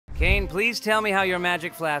Caine, please tell me how your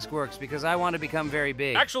magic flask works, because I want to become very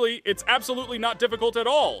big. Actually, it's absolutely not difficult at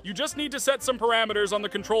all. You just need to set some parameters on the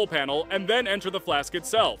control panel and then enter the flask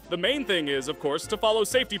itself. The main thing is, of course, to follow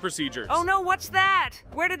safety procedures. Oh no, what's that?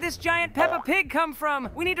 Where did this giant Peppa Pig come from?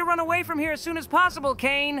 We need to run away from here as soon as possible,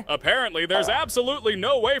 Caine. Apparently, there's absolutely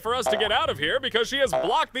no way for us to get out of here because she has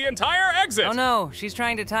blocked the entire exit. Oh no, she's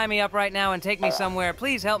trying to tie me up right now and take me somewhere.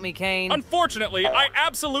 Please help me, Caine. Unfortunately, I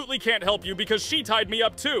absolutely can't help you because she tied me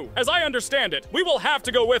up too. As I understand it, we will have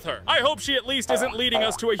to go with her. I hope she at least isn't leading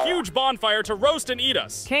us to a huge bonfire to roast and eat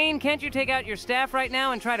us. Caine, can't you take out your staff right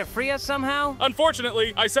now and try to free us somehow?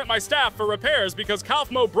 Unfortunately, I sent my staff for repairs because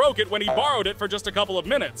Kaufmo broke it when he borrowed it for just a couple of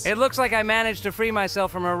minutes. It looks like I managed to free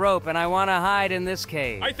myself from a rope and I want to hide in this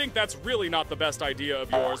cave. I think that's really not the best idea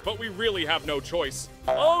of yours, but we really have no choice.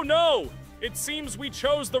 Oh no! It seems we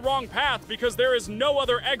chose the wrong path because there is no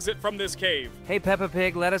other exit from this cave. Hey, Peppa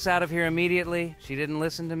Pig, let us out of here immediately. She didn't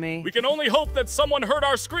listen to me. We can only hope that someone heard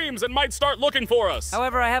our screams and might start looking for us.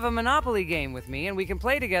 However, I have a Monopoly game with me and we can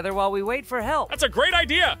play together while we wait for help. That's a great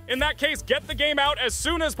idea. In that case, get the game out as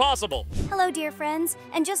soon as possible. Hello, dear friends,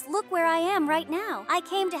 and just look where I am right now. I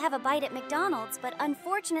came to have a bite at McDonald's, but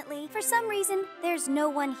unfortunately, for some reason, there's no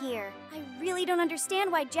one here. I really don't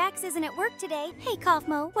understand why Jax isn't at work today. Hey,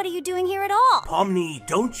 Kaufmo, what are you doing here at all? Pomni,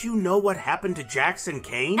 don't you know what happened to JAX and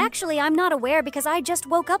CAINE? Actually, I'm not aware because I just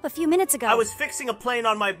woke up a few minutes ago. I was fixing a plane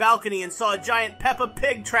on my balcony and saw a giant Peppa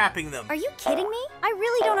Pig trapping them. Are you kidding me? I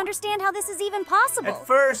really don't understand how this is even possible. At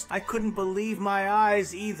first, I couldn't believe my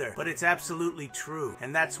eyes either, but it's absolutely true.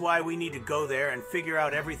 And that's why we need to go there and figure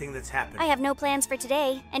out everything that's happened. I have no plans for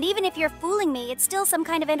today, and even if you're fooling me, it's still some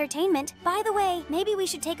kind of entertainment. By the way, maybe we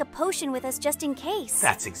should take a potion with us just in case.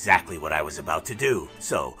 That's exactly what I was about to do.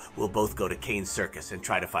 So, we'll both go to Caine's circus and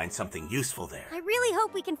try to find something useful there. I really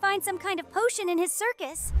hope we can find some kind of potion in his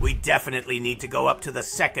circus. We definitely need to go up to the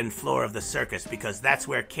second floor of the circus because that's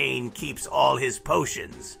where Caine keeps all his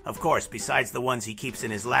potions. Of course, besides the ones he keeps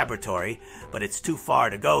in his laboratory, but it's too far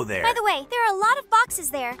to go there. By the way, there are a lot of boxes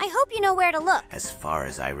there. I hope you know where to look. As far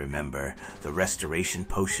as I remember, the restoration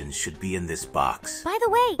potions should be in this box. By the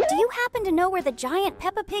way, do you happen to know where the giant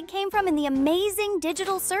Peppa Pig came from in the amazing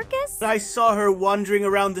digital circus? I saw her wandering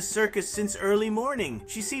around the circus since early morning.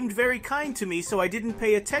 She seemed very kind to me, so I didn't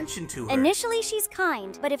pay attention to her. Initially, she's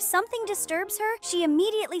kind, but if something disturbs her, she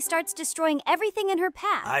immediately starts destroying everything in her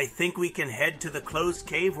path. I think we can head to the closed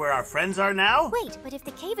cave where our friends are now? Wait, but if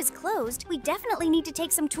the cave is closed, we definitely need to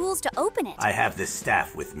take some tools to open it. I have this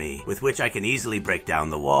staff with me, with which I can easily break down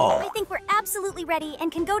the wall. I think we're absolutely ready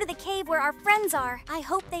and can go to the cave where our friends are. I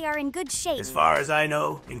hope they are in good shape. As far as I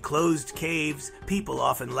know, in closed caves, people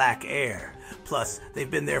often lack air. Plus,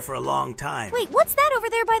 they've been there for a long time. Wait, what's that over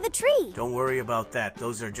there by the tree? Don't worry about that.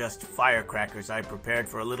 Those are just firecrackers I prepared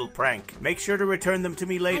for a little prank. Make sure to return them to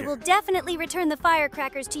me later. I will definitely return the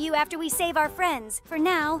firecrackers to you after we save our friends. For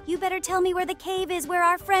now, you better tell me where the cave is where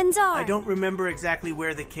our friends are. I don't remember exactly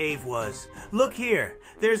where the cave was. Look here.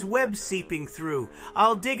 There's web seeping through.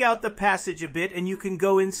 I'll dig out the passage a bit and you can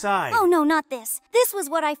go inside. Oh no, not this. This was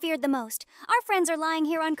what I feared the most. Our friends are lying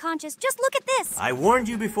here unconscious. Just look at this. I warned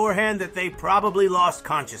you beforehand that they probably lost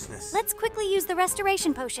consciousness. Let's quickly use the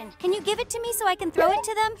restoration potion. Can you give it to me so I can throw it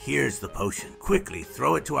to them? Here's the potion. Quickly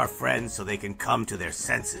throw it to our friends so they can come to their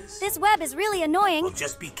senses. This web is really annoying. Well,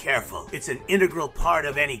 just be careful. It's an integral part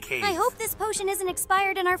of any cave. I hope this potion isn't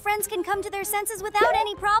expired and our friends can come to their senses without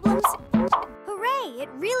any problems. Hooray, it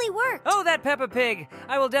really worked. Oh, that Peppa Pig.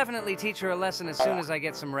 I will definitely teach her a lesson as soon as I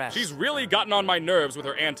get some rest. She's really gotten on my nerves with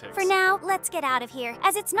her antics. For now, let's get out of here,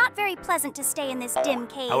 as it's not very pleasant to stay in this dim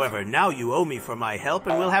cave. However, now you owe me for my help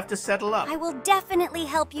and we'll have to settle up. I will definitely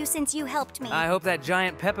help you since you helped me. I hope that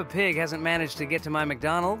giant Peppa Pig hasn't managed to get to my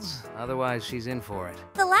McDonald's. Otherwise, she's in for it.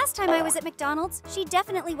 The last time I was at McDonald's, she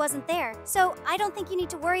definitely wasn't there, so I don't think you need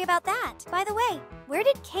to worry about that. By the way, where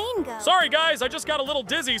did Caine go? Sorry guys, I just got a little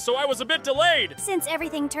dizzy, so I was a bit delayed. Since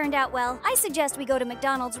everything turned out well, I suggest we go to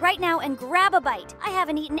McDonald's right now and grab a bite. I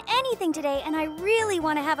haven't eaten anything today, and I really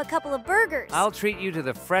want to have a couple of burgers. I'll treat you to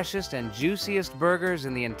the freshest and juiciest burgers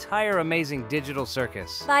in the entire amazing digital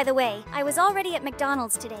circus. By the way, I was already at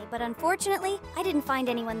McDonald's today, but unfortunately, I didn't find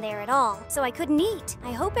anyone there at all, so I couldn't eat.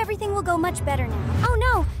 I hope everything will go much better now. Oh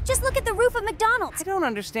no, just look at the roof of McDonald's. I don't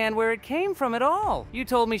understand where it came from at all. You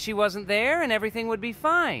told me she wasn't there and everything would be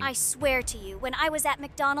fine. I swear to you, when I was at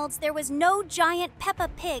McDonald's, there was no giant Peppa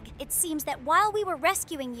Pig. It seems that while we were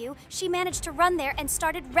rescuing you, she managed to run there and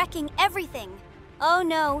started wrecking everything. Oh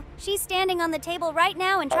no, she's standing on the table right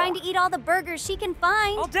now and trying to eat all the burgers she can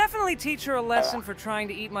find. I'll definitely teach her a lesson for trying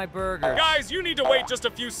to eat my burgers. Guys, you need to wait just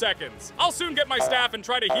a few seconds. I'll soon get my staff and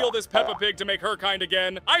try to heal this Peppa Pig to make her kind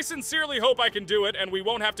again. I sincerely hope I can do it and we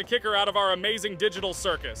won't have to kick her out of our amazing digital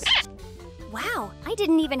circus. Wow, I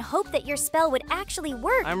didn't even hope that your spell would actually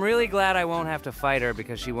work. I'm really glad I won't have to fight her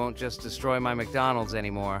because she won't just destroy my McDonald's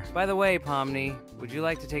anymore. By the way, Pomni, would you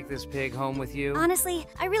like to take this pig home with you? Honestly,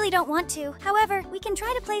 I really don't want to. However, we can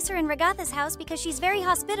try to place her in Ragatha's house because she's very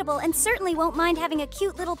hospitable and certainly won't mind having a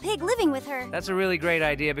cute little pig living with her. That's a really great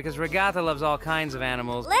idea because Ragatha loves all kinds of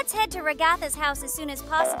animals. Let's head to Ragatha's house as soon as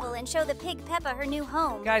possible and show the pig Peppa her new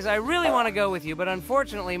home. Guys, I really want to go with you, but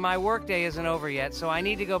unfortunately my workday isn't over yet, so I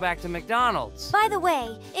need to go back to McDonald's. By the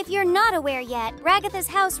way, if you're not aware yet, Ragatha's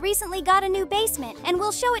house recently got a new basement, and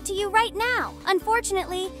we'll show it to you right now.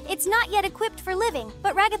 Unfortunately, it's not yet equipped for living,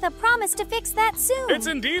 but Ragatha promised to fix that soon. It's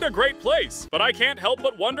indeed a great place, but I can't help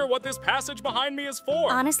but wonder what this passage behind me is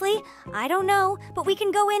for. Honestly, I don't know, but we can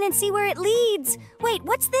go in and see where it leads. Wait,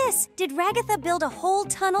 what's this? Did Ragatha build a whole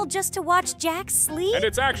tunnel just to watch Jax sleep? And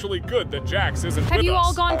it's actually good that Jax isn't with us. Have you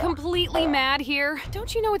all gone completely mad here?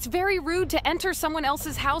 Don't you know it's very rude to enter someone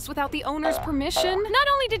else's house without the owner's permission? Not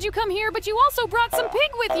only did you come here, but you also brought some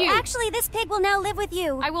pig with you! Actually, this pig will now live with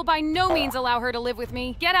you. I will by no means allow her to live with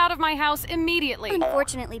me. Get out of my house immediately.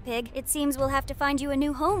 Unfortunately, Pig, it seems we'll have to find you a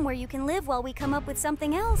new home where you can live while we come up with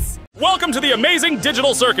something else. Welcome to the amazing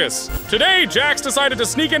digital circus. Today, Jax decided to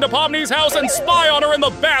sneak into Pomni's house and spy on her in the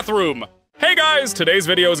bathroom. Hey guys, today's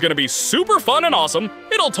video is gonna be super fun and awesome.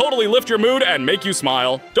 It'll totally lift your mood and make you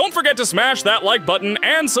smile. Don't forget to smash that like button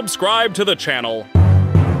and subscribe to the channel.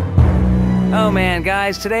 Oh man,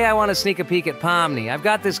 guys, today I want to sneak a peek at Pomni. I've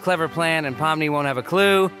got this clever plan and Pomni won't have a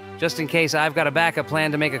clue, just in case I've got a backup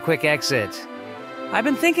plan to make a quick exit. I've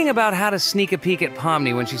been thinking about how to sneak a peek at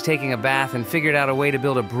Pomni when she's taking a bath and figured out a way to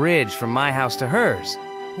build a bridge from my house to hers.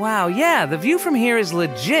 Wow, yeah, the view from here is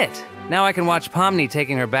legit. Now I can watch Pomni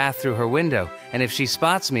taking her bath through her window, and if she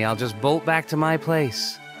spots me, I'll just bolt back to my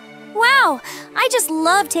place. Wow, I just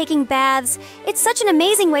love taking baths. It's such an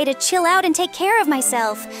amazing way to chill out and take care of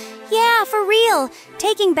myself. Yeah, for real.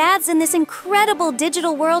 Taking baths in this incredible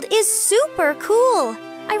digital world is super cool.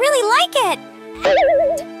 I really like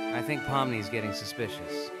it. I think Pomni's getting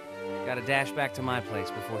suspicious. Gotta dash back to my place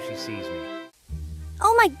before she sees me.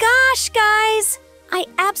 Oh my gosh, guys! I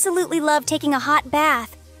absolutely love taking a hot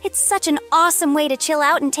bath. It's such an awesome way to chill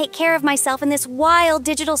out and take care of myself in this wild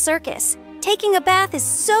digital circus. Taking a bath is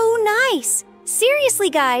so nice. Seriously,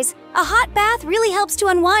 guys, a hot bath really helps to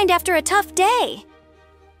unwind after a tough day.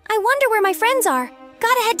 I wonder where my friends are.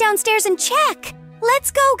 Gotta head downstairs and check.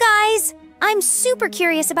 Let's go, guys. I'm super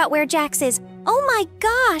curious about where Jax is. Oh my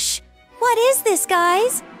gosh. What is this,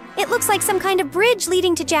 guys? It looks like some kind of bridge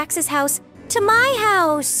leading to Jax's house. To my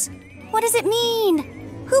house. What does it mean?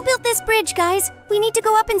 Who built this bridge, guys? We need to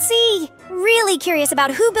go up and see. Really curious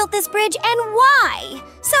about who built this bridge and why.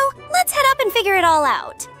 So let's head up and figure it all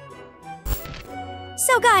out.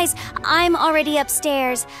 So guys, I'm already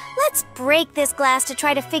upstairs. Let's break this glass to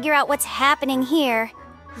try to figure out what's happening here.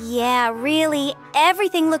 Yeah, really,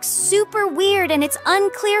 everything looks super weird and it's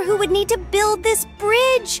unclear who would need to build this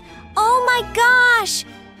bridge. Oh my gosh!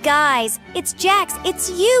 Guys, it's Jax, it's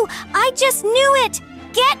you! I just knew it!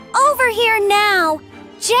 Get over here now!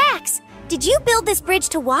 Jax, did you build this bridge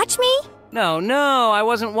to watch me? No, I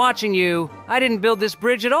wasn't watching you. I didn't build this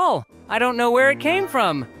bridge at all. I don't know where it came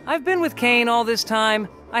from. I've been with Caine all this time.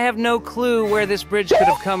 I have no clue where this bridge could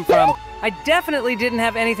have come from. I definitely didn't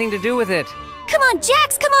have anything to do with it. Come on,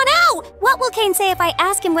 Jax, come on out! What will Caine say if I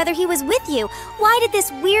ask him whether he was with you? Why did this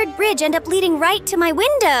weird bridge end up leading right to my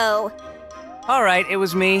window? All right, it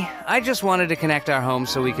was me. I just wanted to connect our homes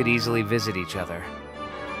so we could easily visit each other.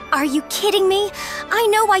 Are you kidding me? I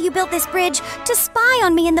know why you built this bridge, to spy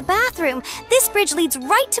on me in the bathroom. This bridge leads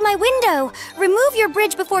right to my window. Remove your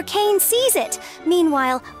bridge before Caine sees it.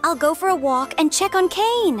 Meanwhile, I'll go for a walk and check on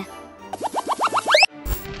Caine.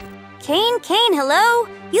 Caine, hello?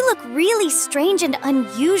 You look really strange and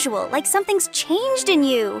unusual, like something's changed in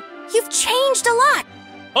you. You've changed a lot.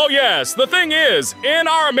 Oh yes, the thing is, in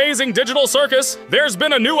our amazing digital circus, there's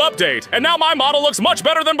been a new update, and now my model looks much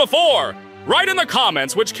better than before. Write in the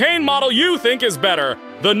comments which Caine model you think is better,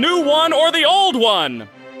 the new one or the old one.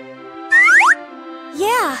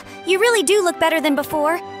 Yeah, you really do look better than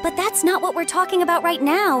before, but that's not what we're talking about right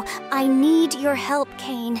now. I need your help,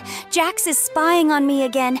 Caine. Jax is spying on me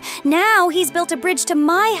again. Now he's built a bridge to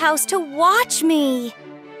my house to watch me.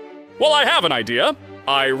 Well, I have an idea.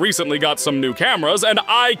 I recently got some new cameras and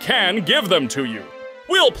I can give them to you.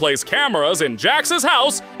 We'll place cameras in Jax's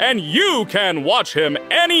house and you can watch him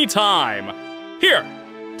anytime. Here,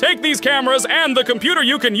 take these cameras and the computer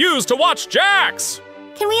you can use to watch Jax!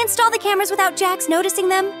 Can we install the cameras without Jax noticing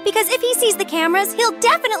them? Because if he sees the cameras, he'll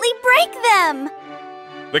definitely break them!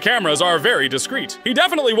 The cameras are very discreet. He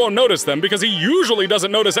definitely won't notice them because he usually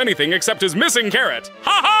doesn't notice anything except his missing carrot.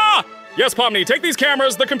 Ha ha! Yes, Pomni, take these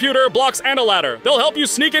cameras, the computer, blocks, and a ladder. They'll help you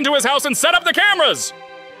sneak into his house and set up the cameras!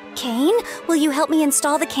 Caine, will you help me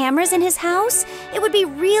install the cameras in his house? It would be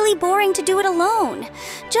really boring to do it alone.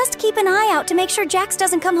 Just keep an eye out to make sure Jax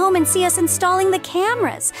doesn't come home and see us installing the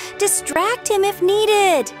cameras. Distract him if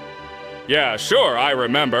needed. Yeah, sure, I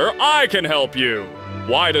remember. I can help you.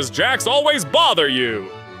 Why does Jax always bother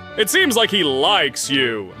you? It seems like he likes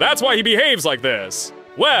you. That's why he behaves like this.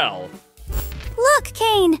 Well... Look,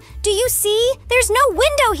 Caine, do you see? There's no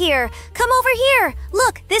window here. Come over here.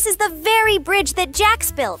 Look, this is the very bridge that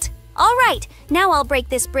Jax built. All right, now I'll break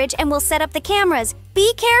this bridge and we'll set up the cameras.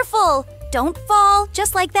 Be careful. Don't fall,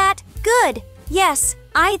 just like that. Good. Yes,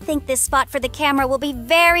 I think this spot for the camera will be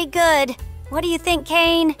very good. What do you think,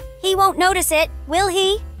 Caine? He won't notice it, will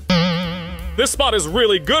he? This spot is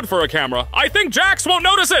really good for a camera. I think Jax won't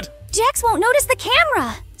notice it! Jax won't notice the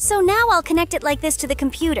camera. So now I'll connect it like this to the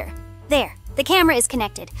computer. There. The camera is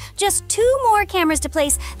connected. Just 2 more cameras to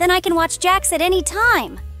place, then I can watch Jax at any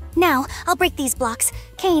time. Now, I'll break these blocks.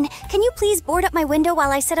 Caine, can you please board up my window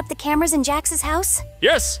while I set up the cameras in Jax's house?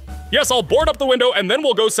 Yes, I'll board up the window and then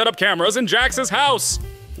we'll go set up cameras in Jax's house.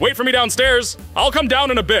 Wait for me downstairs. I'll come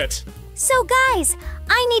down in a bit. So guys,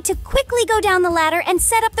 I need to quickly go down the ladder and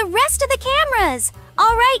set up the rest of the cameras.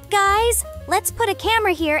 All right, guys. Let's put a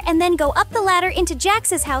camera here and then go up the ladder into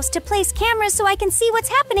Jax's house to place cameras so I can see what's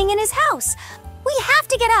happening in his house. We have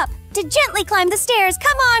to get up to gently climb the stairs.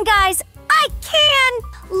 Come on, guys. I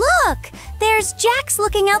can! Look, there's Jax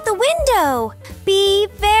looking out the window. Be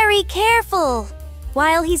very careful.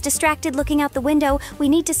 While he's distracted looking out the window, we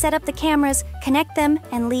need to set up the cameras, connect them,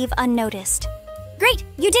 and leave unnoticed. Great,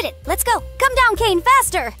 you did it. Let's go. Come down, Caine,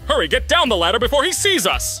 faster. Hurry, get down the ladder before he sees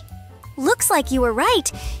us. Looks like you were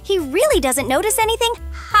right. He really doesn't notice anything.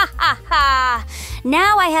 Ha ha ha!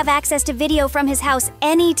 Now I have access to video from his house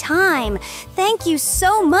anytime. Thank you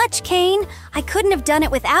so much, Caine. I couldn't have done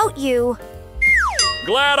it without you.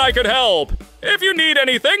 Glad I could help. If you need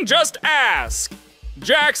anything, just ask.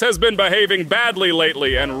 Jax has been behaving badly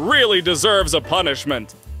lately and really deserves a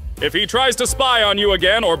punishment. If he tries to spy on you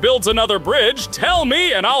again or builds another bridge, tell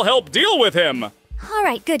me and I'll help deal with him. All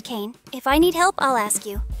right, good, Caine. If I need help, I'll ask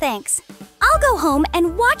you. Thanks. I'll go home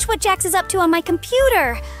and watch what Jax is up to on my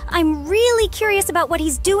computer. I'm really curious about what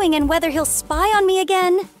he's doing and whether he'll spy on me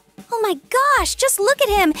again. Oh my gosh, just look at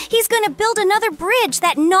him. He's gonna build another bridge,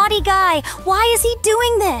 that naughty guy. Why is he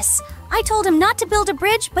doing this? I told him not to build a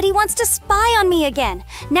bridge, but he wants to spy on me again.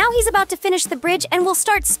 Now he's about to finish the bridge and will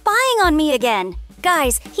start spying on me again.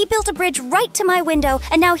 Guys, he built a bridge right to my window,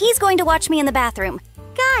 and now he's going to watch me in the bathroom.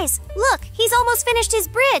 Guys, look, he's almost finished his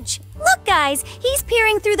bridge. Look, guys, he's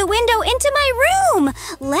peering through the window into my room.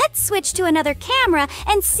 Let's switch to another camera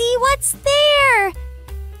and see what's there.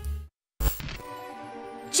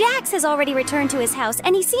 Jax has already returned to his house,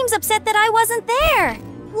 and he seems upset that I wasn't there.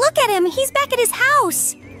 Look at him, he's back at his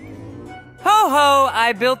house. Ho ho,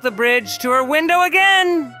 I built the bridge to her window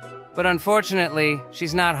again. But unfortunately,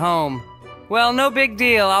 she's not home. Well, no big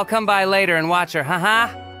deal, I'll come by later and watch her,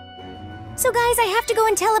 haha. So guys, I have to go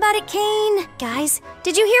and tell about it, Caine. Guys,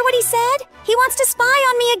 did you hear what he said? He wants to spy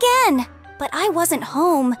on me again. But I wasn't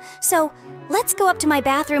home, so let's go up to my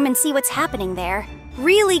bathroom and see what's happening there.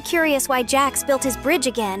 Really curious why Jax built his bridge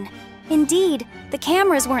again. Indeed, the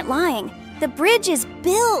cameras weren't lying. The bridge is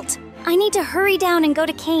built. I need to hurry down and go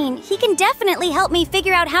to Caine. He can definitely help me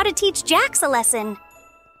figure out how to teach Jax a lesson.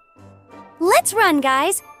 Let's run,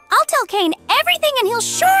 guys. I'll tell Caine everything and he'll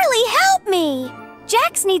surely help me.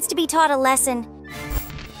 Jax needs to be taught a lesson.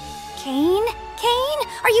 Caine? Caine?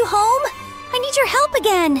 Are you home? I need your help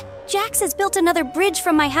again. Jax has built another bridge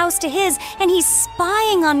from my house to his, and he's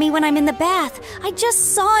spying on me when I'm in the bath. I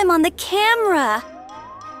just saw him on the camera.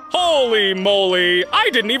 Holy moly! I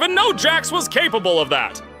didn't even know Jax was capable of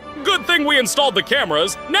that. Good thing we installed the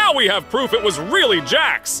cameras. Now we have proof it was really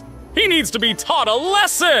Jax. He needs to be taught a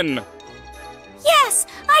lesson. Yes,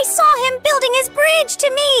 I saw him building his bridge to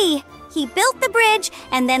me. He built the bridge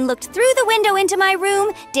and then looked through the window into my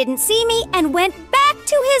room, didn't see me, and went back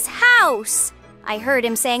to his house. I heard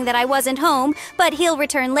him saying that I wasn't home, but he'll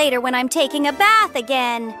return later when I'm taking a bath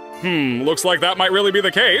again. Looks like that might really be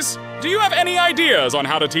the case. Do you have any ideas on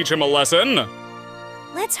how to teach him a lesson?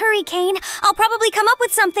 Let's hurry, Caine. I'll probably come up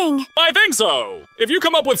with something. I think so. If you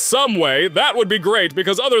come up with some way, that would be great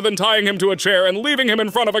because other than tying him to a chair and leaving him in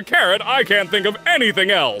front of a carrot, I can't think of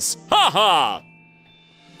anything else. Ha ha!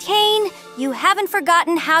 Caine, You haven't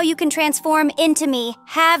forgotten how you can transform into me,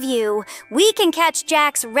 have you? We can catch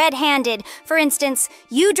Jax red-handed. For instance,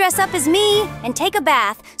 you dress up as me and take a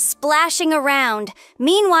bath, splashing around.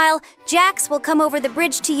 Meanwhile, Jax will come over the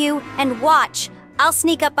bridge to you and watch. I'll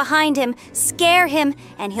sneak up behind him, scare him,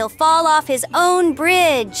 and he'll fall off his own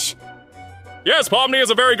bridge. Yes, Pomni is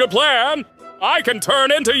a very good plan. I can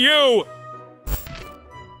turn into you.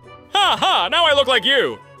 Ha ha, now I look like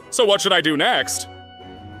you. So what should I do next?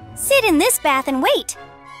 Sit in this bath and wait.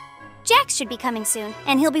 Jax should be coming soon,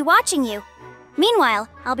 and he'll be watching you. Meanwhile,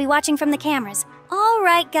 I'll be watching from the cameras. All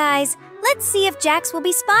right, guys, let's see if Jax will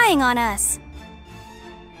be spying on us.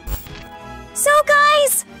 So,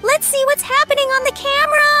 guys, let's see what's happening on the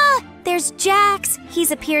camera. There's Jax.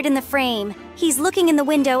 He's appeared in the frame. He's looking in the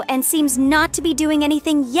window and seems not to be doing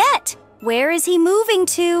anything yet. Where is he moving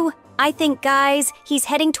to? I think, guys, he's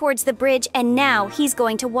heading towards the bridge, and now he's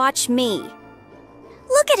going to watch me.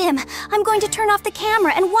 Look at him! I'm going to turn off the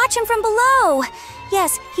camera and watch him from below.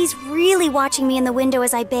 Yes, he's really watching me in the window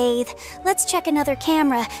as I bathe. Let's check another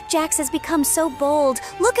camera. Jax has become so bold.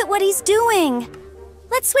 Look at what he's doing.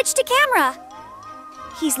 Let's switch to camera.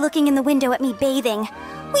 He's looking in the window at me bathing.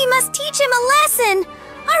 We must teach him a lesson.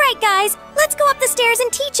 All right, guys, let's go up the stairs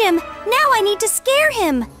and teach him. Now I need to scare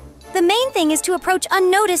him. The main thing is to approach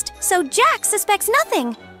unnoticed, so Jax suspects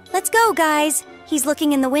nothing. Let's go, guys. He's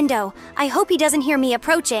looking in the window. I hope he doesn't hear me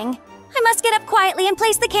approaching. I must get up quietly and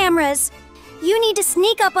place the cameras. You need to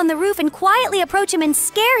sneak up on the roof and quietly approach him and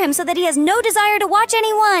scare him so that he has no desire to watch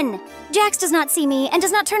anyone. Jax does not see me and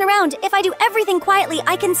does not turn around. If I do everything quietly,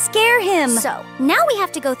 I can scare him. So, now we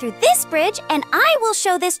have to go through this bridge, and I will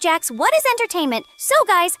show this Jax what is entertainment. So,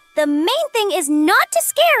 guys, the main thing is not to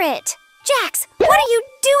scare it. Jax, what are you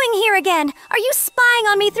doing here again? Are you spying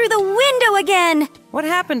on me through the window again? What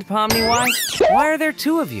happened, Pomni? Why are there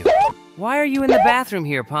two of you? Why are you in the bathroom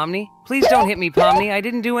here, Pomni? Please don't hit me, Pomni. I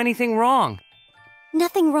didn't do anything wrong.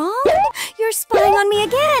 Nothing wrong? You're spying on me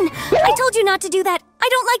again. I told you not to do that. I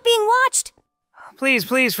don't like being watched.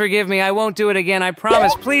 Please forgive me. I won't do it again. I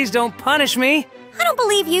promise. Please don't punish me. I don't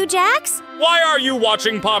believe you, Jax. Why are you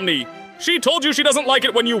watching Pomni? She told you she doesn't like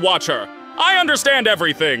it when you watch her. I understand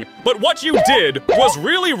everything, but what you did was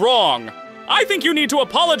really wrong. I think you need to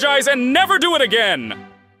apologize and never do it again.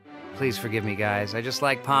 Please forgive me, guys. I just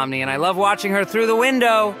like Pomni, and I love watching her through the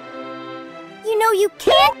window. You know you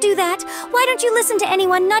can't do that. Why don't you listen to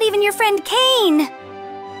anyone, not even your friend Caine?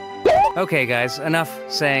 Okay, guys, enough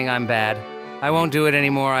saying I'm bad. I won't do it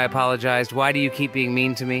anymore. I apologized. Why do you keep being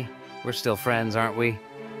mean to me? We're still friends, aren't we?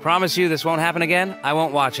 Promise you this won't happen again. I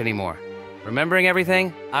won't watch anymore. Remembering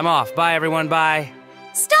everything? I'm off. Bye, everyone. Bye.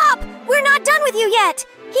 Stop! We're not done with you yet!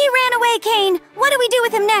 He ran away, Caine. What do we do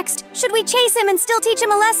with him next? Should we chase him and still teach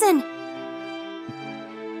him a lesson?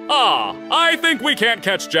 I think we can't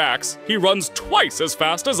catch Jax. He runs twice as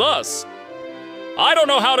fast as us. I don't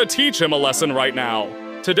know how to teach him a lesson right now.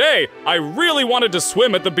 Today, I really wanted to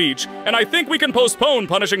swim at the beach, and I think we can postpone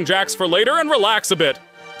punishing Jax for later and relax a bit.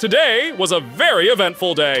 Today was a very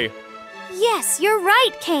eventful day. Yes, you're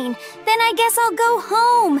right, Caine. Then I guess I'll go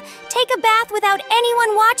home. Take a bath without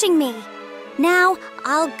anyone watching me. Now,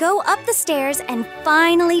 I'll go up the stairs and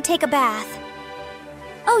finally take a bath.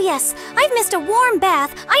 Oh yes, I've missed a warm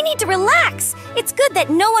bath. I need to relax. It's good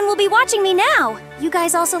that no one will be watching me now. You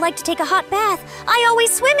guys also like to take a hot bath. I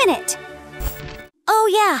always swim in it. Oh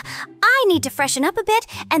yeah, I need to freshen up a bit,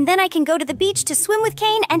 and then I can go to the beach to swim with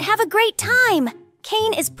Caine and have a great time.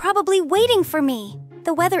 Caine is probably waiting for me.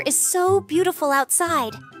 The weather is so beautiful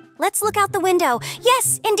outside. Let's look out the window.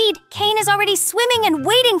 Yes, indeed, Caine is already swimming and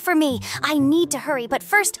waiting for me. I need to hurry, but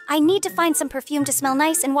first, I need to find some perfume to smell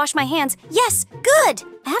nice and wash my hands. Yes, good!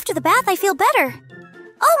 After the bath, I feel better.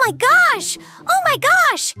 Oh my gosh! Oh my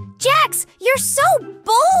gosh! Jax, you're so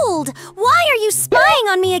bold! Why are you spying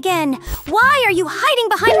on me again? Why are you hiding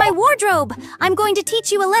behind my wardrobe? I'm going to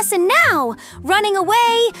teach you a lesson now. Running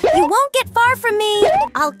away, you won't get far from me.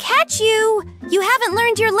 I'll catch you. You haven't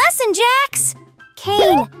learned your lesson, Jax.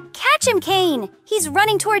 Caine, catch him, Caine. He's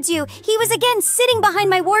running towards you. He was again sitting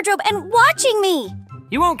behind my wardrobe and watching me.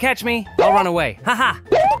 You won't catch me. I'll run away. Haha.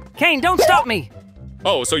 Caine, don't stop me.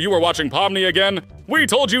 Oh, so you were watching Pomni again? We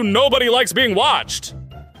told you nobody likes being watched.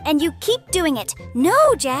 And you keep doing it.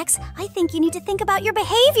 No, Jax, I think you need to think about your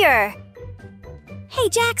behavior. Hey,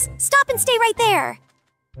 Jax, stop and stay right there.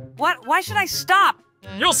 What? Why should I stop?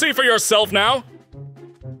 You'll see for yourself now.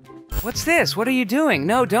 What's this? What are you doing?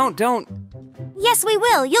 No, don't. Yes, we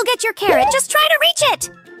will. You'll get your carrot. Just try to reach it.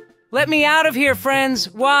 Let me out of here, friends.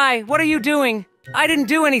 Why? What are you doing? I didn't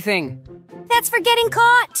do anything. That's for getting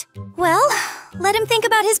caught. Well, let him think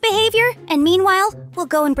about his behavior, and meanwhile, we'll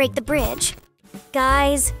go and break the bridge.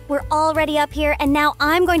 Guys, we're already up here, and now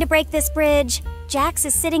I'm going to break this bridge. Jax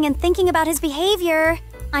is sitting and thinking about his behavior.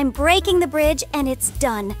 I'm breaking the bridge, and it's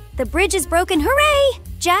done. The bridge is broken. Hooray!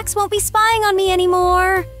 Jax won't be spying on me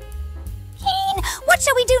anymore. Caine, what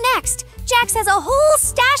shall we do next? Jax has a whole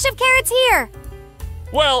stash of carrots here.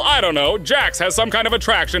 Well, I don't know. Jax has some kind of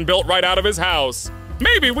attraction built right out of his house.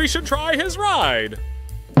 Maybe we should try his ride.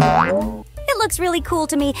 It looks really cool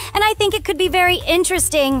to me, and I think it could be very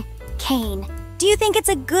interesting. Caine, do you think it's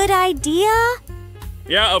a good idea?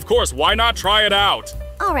 Yeah, of course. Why not try it out?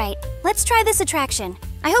 All right, let's try this attraction.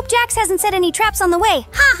 I hope Jax hasn't set any traps on the way.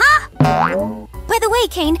 Ha ha! By the way,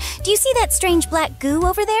 Caine, do you see that strange black goo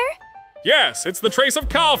over there? Yes, it's the trace of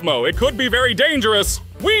Kaufmo. It could be very dangerous.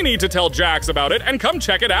 We need to tell Jax about it and come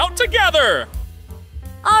check it out together.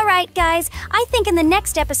 All right, guys. I think in the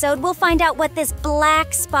next episode we'll find out what this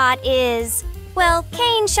black spot is. Well,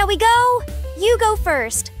 Caine, shall we go? You go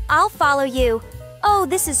first. I'll follow you. Oh,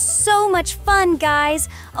 this is so much fun, guys.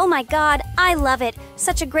 Oh my god, I love it.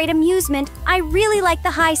 Such a great amusement. I really like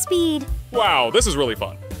the high speed. Wow, this is really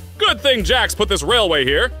fun. Good thing Jax put this railway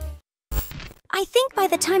here. I think by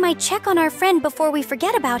the time I check on our friend before we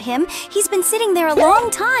forget about him, he's been sitting there a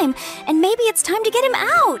long time, and maybe it's time to get him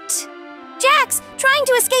out. Jax, trying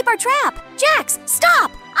to escape our trap. Jax,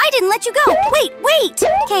 stop! I didn't let you go. Wait!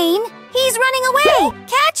 Caine, he's running away.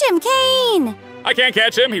 Catch him, Caine. I can't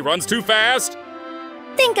catch him. He runs too fast.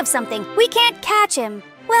 Think of something. We can't catch him.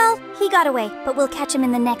 Well, he got away, but we'll catch him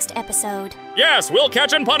in the next episode. Yes, we'll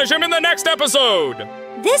catch and punish him in the next episode.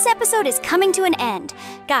 This episode is coming to an end.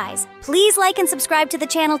 Guys, please like and subscribe to the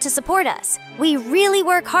channel to support us. We really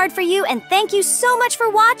work hard for you, and thank you so much for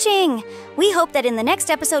watching. We hope that in the next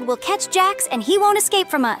episode we'll catch Jax and he won't escape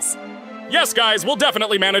from us. Yes, guys, we'll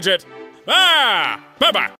definitely manage it.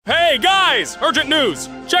 Peppa! Hey, guys! Urgent news!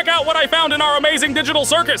 Check out what I found in our amazing digital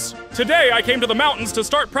circus! Today, I came to the mountains to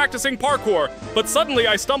start practicing parkour, but suddenly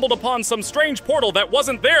I stumbled upon some strange portal that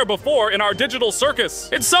wasn't there before in our digital circus.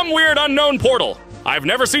 It's some weird unknown portal. I've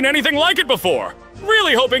never seen anything like it before.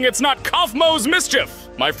 Really hoping it's not Kaufmo's mischief.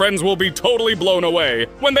 My friends will be totally blown away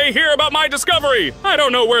when they hear about my discovery. I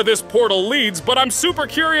don't know where this portal leads, but I'm super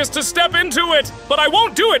curious to step into it. But I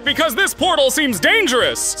won't do it because this portal seems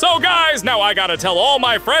dangerous. So guys, now I gotta tell all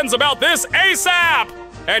my friends about this ASAP!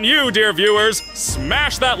 And you, dear viewers,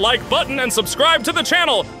 smash that like button and subscribe to the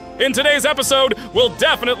channel. In today's episode, we'll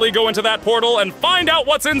definitely go into that portal and find out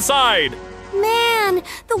what's inside. Man,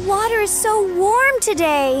 the water is so warm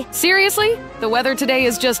today. Seriously? The weather today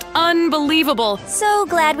is just unbelievable. So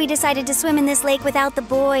glad we decided to swim in this lake without the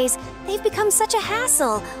boys. They've become such a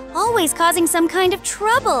hassle, always causing some kind of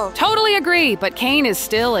trouble. Totally agree, but Caine is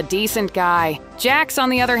still a decent guy. Jax, on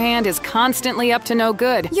the other hand, is constantly up to no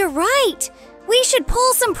good. You're right. We should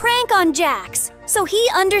pull some prank on Jax, so he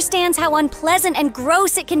understands how unpleasant and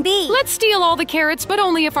gross it can be. Let's steal all the carrots, but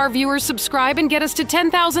only if our viewers subscribe and get us to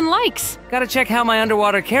 10,000 likes. Gotta check how my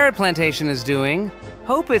underwater carrot plantation is doing.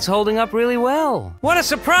 Hope it's holding up really well. What a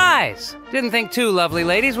surprise! Didn't think two lovely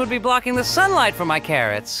ladies would be blocking the sunlight from my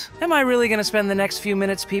carrots. Am I really gonna spend the next few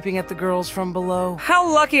minutes peeping at the girls from below?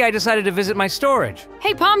 How lucky I decided to visit my storage.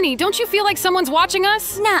 Hey, Pomni, don't you feel like someone's watching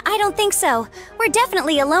us? Nah, I don't think so. We're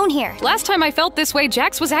definitely alone here. Last time I felt this way,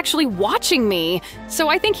 Jax was actually watching me. So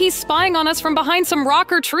I think he's spying on us from behind some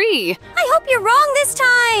rock or tree. I hope you're wrong this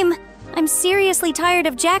time! I'm seriously tired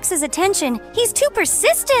of Jax's attention. He's too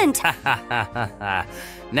persistent! Now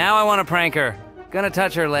I want to prank her. Gonna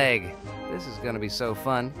touch her leg. This is gonna be so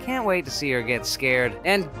fun. Can't wait to see her get scared.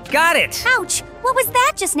 And got it! Ouch! What was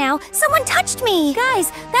that just now? Someone touched me!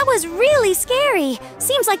 Guys, that was really scary.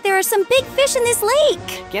 Seems like there are some big fish in this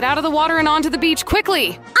lake. Get out of the water and onto the beach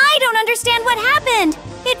quickly. I don't understand what happened.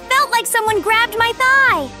 It felt like someone grabbed my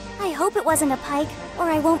thigh. I hope it wasn't a pike, or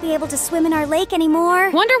I won't be able to swim in our lake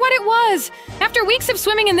anymore. Wonder what it was. After weeks of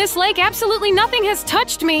swimming in this lake, absolutely nothing has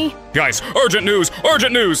touched me. Guys, urgent news!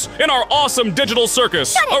 Urgent news! In our awesome digital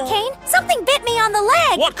circus! Shut it, Caine! Something bit me on the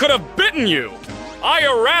leg! What could have bitten you? I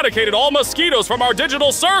eradicated all mosquitoes from our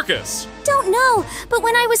digital circus! Don't know, but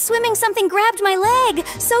when I was swimming, something grabbed my leg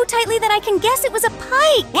so tightly that I can guess it was a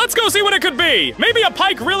pike. Let's go see what it could be! Maybe a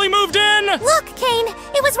pike really moved in? Look, Caine,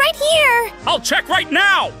 it was right here! I'll check right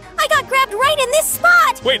now! I got grabbed right in this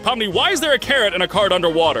spot! Wait, Pomni, why is there a carrot in a cart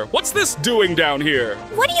underwater? What's this doing down here?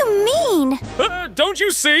 What do you mean? Don't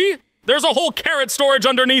you see? There's a whole carrot storage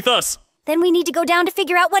underneath us! Then we need to go down to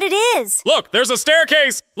figure out what it is. Look, there's a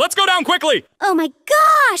staircase! Let's go down quickly! Oh my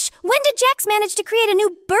gosh! When did Jax manage to create a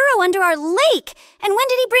new burrow under our lake? And when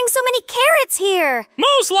did he bring so many carrots here?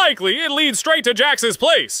 Most likely, it leads straight to Jax's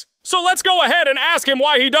place. So let's go ahead and ask him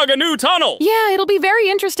why he dug a new tunnel. Yeah, it'll be very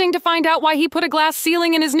interesting to find out why he put a glass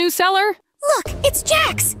ceiling in his new cellar. Look, it's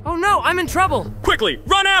Jax! Oh no, I'm in trouble! Quickly,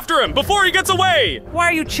 run after him before he gets away! Why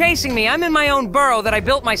are you chasing me? I'm in my own burrow that I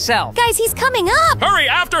built myself. Guys, he's coming up! Hurry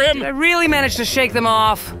after him! I really managed to shake them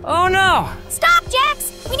off. Oh no! Stop, Jax!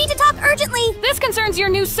 We need to talk urgently! This concerns your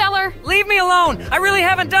new cellar. Leave me alone! I really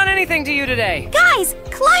haven't done anything to you today. Guys,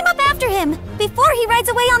 climb up after him before he rides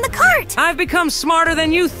away on the cart! I've become smarter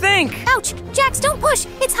than you think. Ouch! Jax, don't push!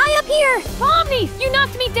 It's high up here! Pomni, you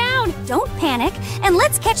knocked me down. Don't panic, and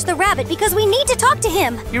let's catch the rabbit because we need to talk to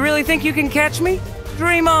him! You really think you can catch me?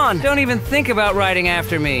 Dream on. Don't even think about riding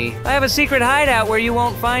after me. I have a secret hideout where you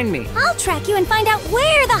won't find me. I'll track you and find out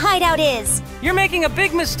where the hideout is! You're making a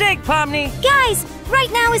big mistake, Pomni. Guys,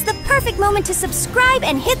 right now is the perfect moment to subscribe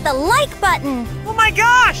and hit the like button! Oh my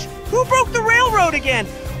gosh! Who broke the railroad again?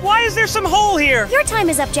 Why is there some hole here? Your time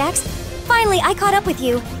is up, Jax. Finally, I caught up with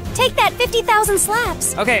you. Take that 50,000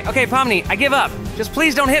 slaps. Okay, Pomni, I give up. Just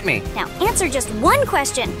please don't hit me. Now, answer just one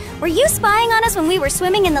question. Were you spying on us when we were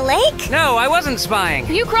swimming in the lake? No, I wasn't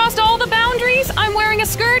spying. You crossed all the boundaries. I'm wearing a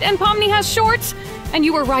skirt and Pomni has shorts. And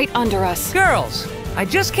you were right under us. Girls, I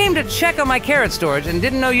just came to check on my carrot storage and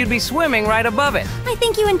didn't know you'd be swimming right above it. I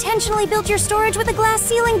think you intentionally built your storage with a glass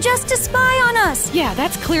ceiling just to spy on us. Yeah,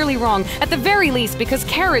 that's clearly wrong. At the very least, because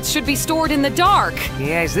carrots should be stored in the dark.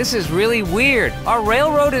 Guys, this is really weird. Our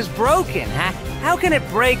railroad is broken. How can it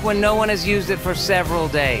break when no one has used it for several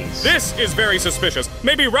days? This is very suspicious.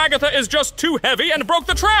 Maybe Ragatha is just too heavy and broke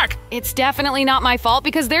the track. It's definitely not my fault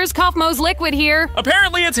because there's Kaufmo's liquid here.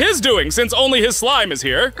 Apparently it's his doing since only his slime is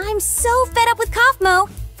here. I'm so fed up with Kaufmo.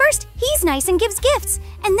 First, he's nice and gives gifts,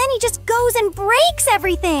 and then he just goes and breaks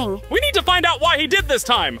everything. We need to find out why he did this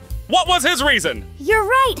time. What was his reason? You're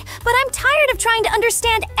right, but I'm tired of trying to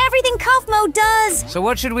understand everything Kaufmo does. So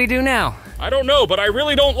what should we do now? I don't know, but I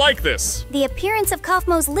really don't like this. The appearance of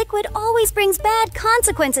Kaufmo's liquid always brings bad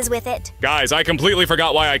consequences with it. Guys, I completely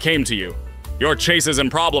forgot why I came to you. Your chases and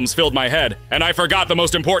problems filled my head, and I forgot the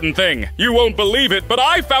most important thing. You won't believe it, but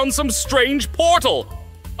I found some strange portal.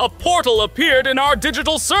 A portal appeared in our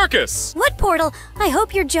digital circus. What portal? I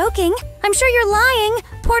hope you're joking. I'm sure you're lying.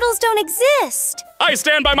 Portals don't exist. I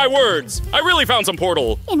stand by my words. I really found some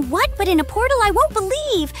portal. In what? But in a portal I won't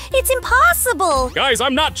believe. It's impossible. Guys,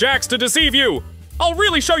 I'm not Jax to deceive you. I'll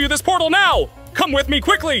really show you this portal now. Come with me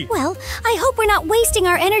quickly. Well, I hope we're not wasting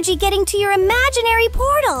our energy getting to your imaginary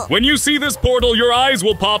portal. When you see this portal, your eyes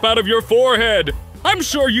will pop out of your forehead. I'm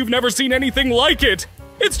sure you've never seen anything like it.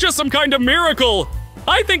 It's just some kind of miracle.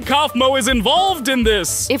 I think Kaufmo is involved in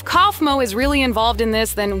this. If Kaufmo is really involved in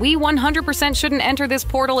this, then we 100% shouldn't enter this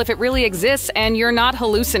portal if it really exists and you're not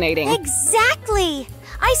hallucinating. Exactly.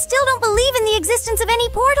 I still don't believe in the existence of any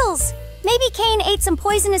portals. Maybe Caine ate some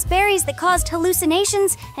poisonous berries that caused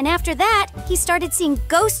hallucinations, and after that, he started seeing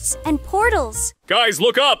ghosts and portals. Guys,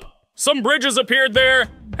 look up. Some bridges appeared there,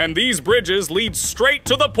 and these bridges lead straight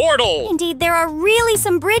to the portal. Indeed, there are really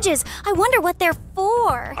some bridges. I wonder what they're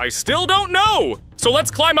for. I still don't know. So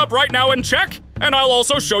let's climb up right now and check, and I'll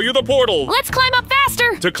also show you the portal. Let's climb up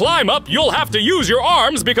faster. To climb up, you'll have to use your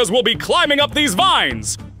arms because we'll be climbing up these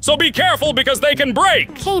vines. So be careful because they can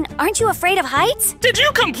break. Caine, aren't you afraid of heights? Did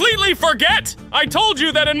you completely forget? I told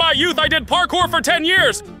you that in my youth I did parkour for 10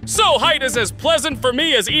 years. So height is as pleasant for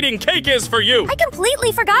me as eating cake is for you. I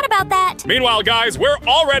completely forgot about that. Meanwhile, guys, we're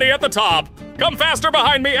already at the top. Come faster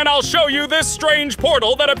behind me and I'll show you this strange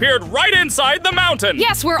portal that appeared right inside the mountain.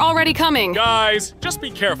 Yes, we're already coming. Guys, just be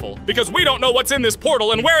careful because we don't know what's in this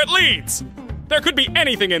portal and where it leads. There could be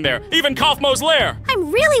anything in there, even Kaufmo's lair. I'm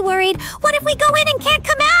really worried. What if we go in and can't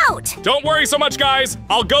come out? Don't worry so much, guys.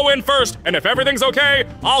 I'll go in first, and if everything's okay,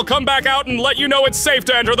 I'll come back out and let you know it's safe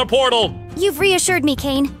to enter the portal. You've reassured me,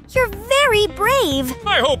 Caine. You're very brave.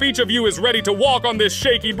 I hope each of you is ready to walk on this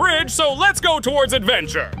shaky bridge, so let's go towards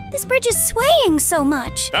adventure. This bridge is swaying so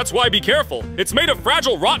much. That's why be careful. It's made of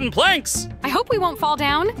fragile, rotten planks. I hope we won't fall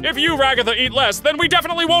down. If you, Ragatha, eat less, then we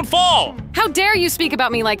definitely won't fall. How dare you speak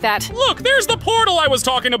about me like that? Look, there's the portal I was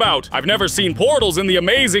talking about. I've never seen portals in the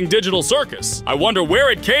amazing digital circus. I wonder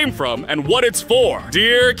where it came from and what it's for.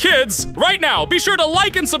 Dear kids, right now, be sure to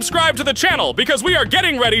like and subscribe to the channel because we are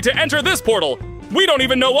getting ready to enter this portal. We don't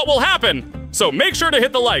even know what will happen. So make sure to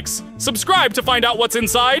hit the likes. Subscribe to find out what's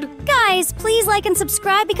inside. Guys, please like and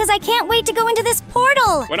subscribe because I can't wait to go into this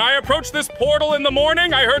portal. When I approached this portal in the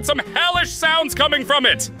morning, I heard some hellish sounds coming from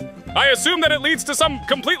it. I assume that it leads to some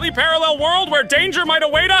completely parallel world where danger might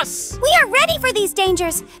await us. We are ready for these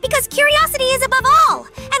dangers because curiosity is above all,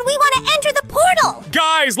 and we want to enter the portal.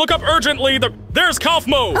 Guys, look up urgently. There's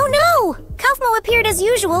Kaufmo. Oh no, no! Kaufmo appeared as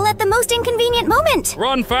usual at the most inconvenient moment.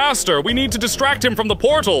 Run faster! We need to distract him from the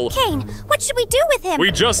portal! Caine, what should we do with him?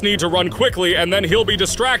 We just need to run quickly and then he'll be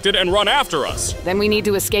distracted and run after us. Then we need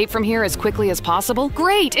to escape from here as quickly as possible?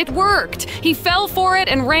 Great, it worked! He fell for it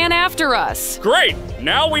and ran after us. Great!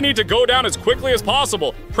 Now we need to go down as quickly as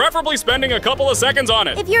possible, preferably spending a couple of seconds on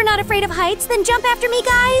it. If you're not afraid of heights, then jump after me,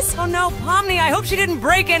 guys. Oh no, Pomni, I hope she didn't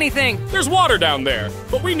break anything. There's water down there,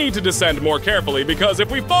 but we need to descend more carefully because if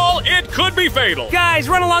we fall, it could be fatal. Guys,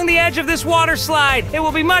 run along the edge of this water slide. It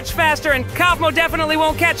will be much faster and Kaufmo definitely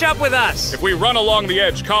won't catch up with us. If we run along the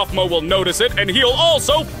edge, Kaufmo will notice it and he'll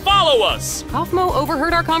also follow us. Kaufmo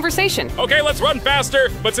overheard our conversation. Okay, let's run faster,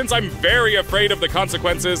 but since I'm very afraid of the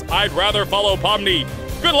consequences, I'd rather follow Pomni.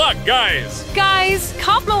 Good luck, guys! Guys,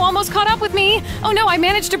 Kaufmo almost caught up with me. Oh no, I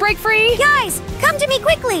managed to break free. Guys, come to me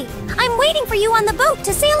quickly. I'm waiting for you on the boat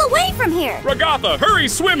to sail away from here. Ragatha, hurry,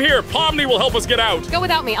 swim here! Pomni will help us get out. Go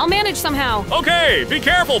without me, I'll manage somehow. Okay, be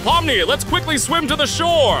careful, Pomni. Let's quickly swim to the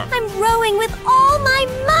shore. I'm rowing with all my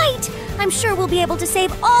might. I'm sure we'll be able to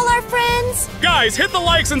save all our friends. Guys, hit the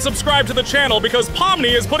likes and subscribe to the channel because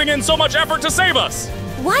Pomni is putting in so much effort to save us.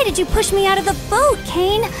 Why did you push me out of the boat,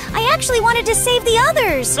 Caine? I actually wanted to save the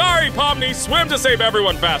others. Sorry, Pomni. Swim to save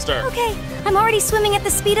everyone faster. Okay, I'm already swimming at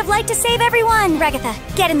the speed of light to save everyone. Ragatha,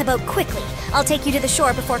 get in the boat quickly. I'll take you to the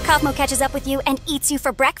shore before Kaufmo catches up with you and eats you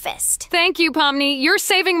for breakfast. Thank you, Pomni. You're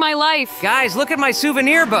saving my life. Guys, look at my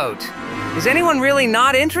souvenir boat. Is anyone really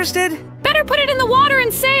not interested? Better put it in the water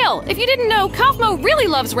and sail. If you didn't know, Kaufmo really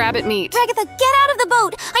loves rabbit meat. Ragatha, get out of the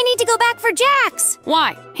boat. I need to go back for Jax.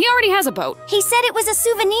 Why? He already has a boat. He said it was a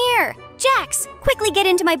souvenir. Jax, quickly get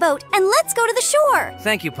into my boat and let's go to the shore.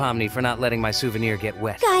 Thank you, Pomni, for not letting my souvenir get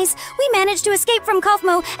wet. Guys, we managed to escape from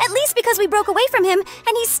Kaufmo, at least because we broke away from him,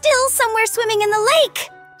 and he's still somewhere swimming in the lake.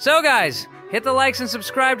 So guys, hit the likes and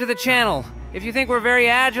subscribe to the channel if you think we're very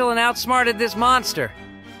agile and outsmarted this monster.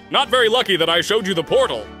 Not very lucky that I showed you the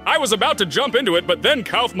portal. I was about to jump into it, but then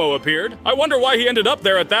Kaufmo appeared. I wonder why he ended up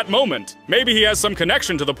there at that moment. Maybe he has some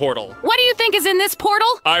connection to the portal. What do you think is in this portal?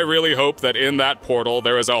 I really hope that in that portal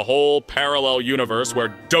there is a whole parallel universe where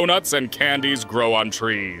donuts and candies grow on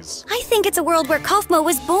trees. I think it's a world where Kaufmo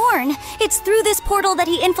was born. It's through this portal that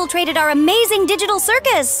he infiltrated our amazing digital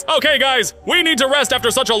circus. Okay, guys, we need to rest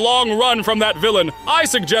after such a long run from that villain. I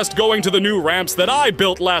suggest going to the new ramps that I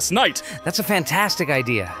built last night. That's a fantastic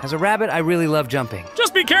idea. As a rabbit, I really love jumping.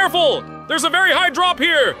 Just be careful! There's a very high drop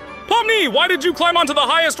here! Pomni, why did you climb onto the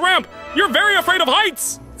highest ramp? You're very afraid of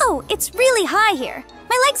heights! Oh, it's really high here.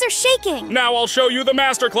 My legs are shaking. Now I'll show you the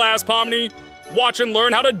masterclass, Pomni. Watch and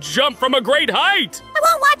learn how to jump from a great height! I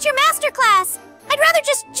won't watch your masterclass. I'd rather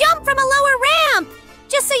just jump from a lower ramp.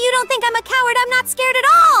 Just so you don't think I'm a coward, I'm not scared at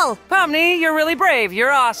all. Pomni, you're really brave.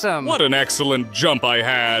 You're awesome. What an excellent jump I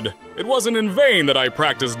had. It wasn't in vain that I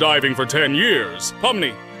practiced diving for 10 years.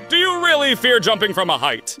 Pomni, do you really fear jumping from a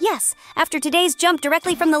height? Yes, after today's jump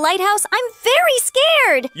directly from the lighthouse, I'm very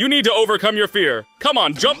scared. You need to overcome your fear. Come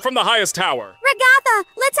on, jump from the highest tower. Ragatha,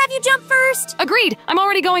 let's have you jump first. Agreed. I'm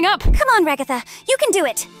already going up. Come on, Ragatha. You can do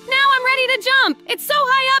it. Now I'm ready to jump. It's so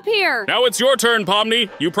high up here. Now it's your turn, Pomni.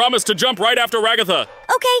 You promised to jump right after Ragatha.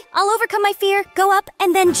 Okay, I'll overcome my fear, go up,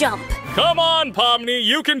 and then jump. Come on, Pomni,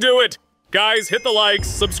 you can do it. Guys, hit the likes,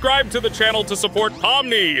 subscribe to the channel to support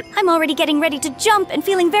Pomni. I'm already getting ready to jump and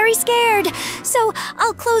feeling very scared. So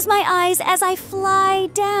I'll close my eyes as I fly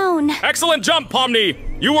down. Excellent jump, Pomni.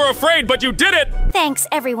 You were afraid, but you did it. Thanks,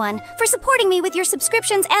 everyone, for supporting me with your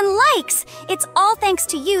subscriptions and likes. It's all thanks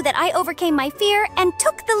to you that I overcame my fear and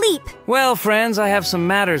took the leap. Well, friends, I have some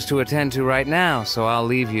matters to attend to right now, so I'll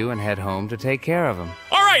leave you and head home to take care of them.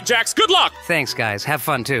 All right, Jax, good luck. Thanks, guys. Have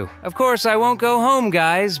fun, too. Of course, I won't go home,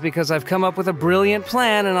 guys, because I've come up with a brilliant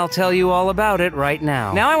plan, and I'll tell you all about it right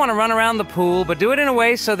now. Now I want to run around the pool, but do it in a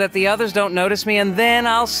way so that the others don't notice me, and then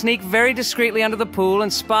I'll sneak very discreetly under the pool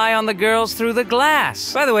and spy on the girls through the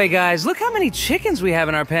glass. By the way, guys, look how many chickens we have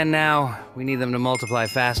in our pen now. We need them to multiply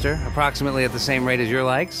faster, approximately at the same rate as your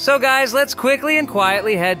likes. So guys, let's quickly and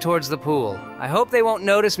quietly head towards the pool. I hope they won't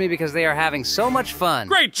notice me because they are having so much fun.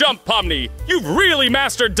 Great jump, Pomni. You've really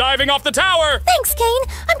mastered diving off the tower. Thanks,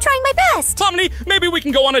 Caine. I'm trying my best. Pomni, maybe we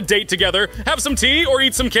can go on a date together, have some tea, or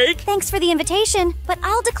eat some cake? Thanks for the invitation, but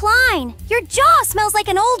I'll decline. Your jaw smells like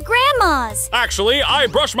an old grandma's. Actually, I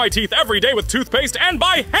brush my teeth every day with toothpaste and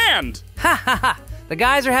by hand. Ha ha ha! The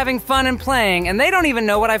guys are having fun and playing, and they don't even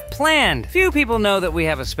know what I've planned. Few people know that we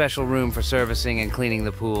have a special room for servicing and cleaning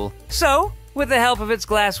the pool. So, with the help of its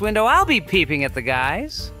glass window, I'll be peeping at the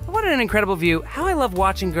guys. What an incredible view. How I love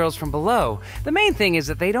watching girls from below. The main thing is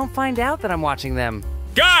that they don't find out that I'm watching them.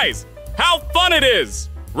 Guys, how fun it is!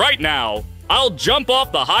 Right now, I'll jump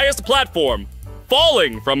off the highest platform.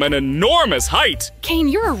 falling from an enormous height. Caine,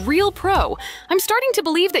 you're a real pro. I'm starting to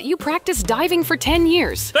believe that you practiced diving for 10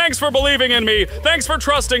 years. Thanks for believing in me. Thanks for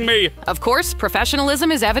trusting me. Of course,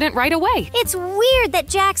 professionalism is evident right away. It's weird that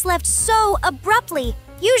Jax left so abruptly.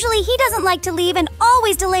 Usually he doesn't like to leave and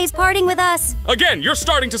always delays partying with us. Again, you're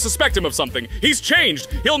starting to suspect him of something. He's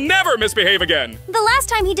changed. He'll never misbehave again. The last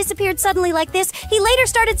time he disappeared suddenly like this, he later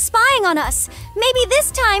started spying on us. Maybe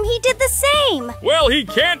this time he did the same. Well, he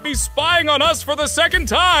can't be spying on us for the second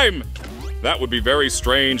time. That would be very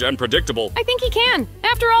strange and predictable. I think he can.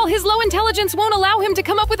 After all, his low intelligence won't allow him to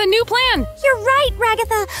come up with a new plan. You're right,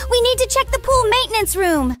 Ragatha. We need to check the pool maintenance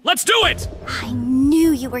room. Let's do it! I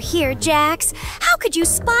knew you were here, Jax. How could you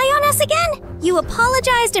spy on us again? You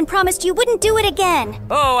apologized and promised you wouldn't do it again.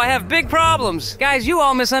 Oh, I have big problems. Guys, you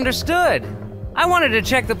all misunderstood. I wanted to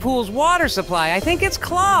check the pool's water supply. I think it's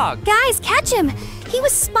clogged. Guys, catch him. He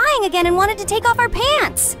was spying again and wanted to take off our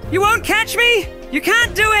pants. You won't catch me? You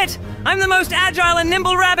can't do it! I'm the most agile and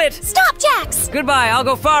nimble rabbit! Stop, Jax! Goodbye, I'll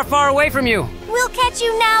go far, far away from you. We'll catch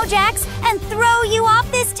you now, Jax, and throw you off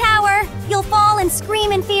this tower. You'll fall and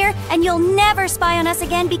scream in fear, and you'll never spy on us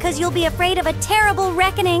again because you'll be afraid of a terrible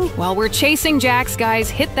reckoning. While we're chasing Jax, guys,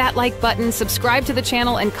 hit that like button, subscribe to the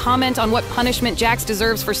channel, and comment on what punishment Jax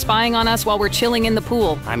deserves for spying on us while we're chilling in the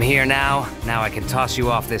pool. I'm here now. Now I can toss you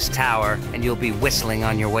off this tower, and you'll be whistling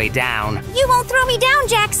on your way down. You won't throw me down,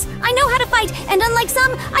 Jax. I know how to fight, and unlike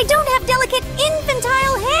some, I don't have delicate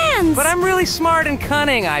infantile hands. But I'm really smart and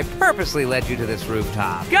cunning. I purposely led you to this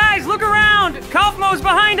rooftop. Guys, look around! Kaufmo's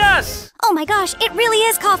behind us! Oh my gosh, it really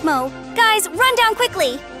is Kaufmo. Guys, run down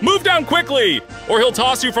quickly. Move down quickly, or he'll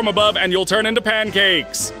toss you from above and you'll turn into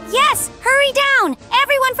pancakes. Yes, hurry down.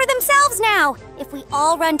 Everyone for themselves now. If we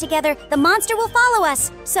all run together, the monster will follow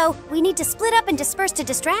us. So we need to split up and disperse to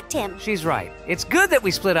distract him. She's right. It's good that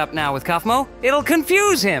we split up now with Kaufmo. It'll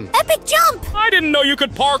confuse him. Epic jump! I didn't know you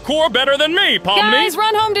could parkour better than me, Pomni. Guys,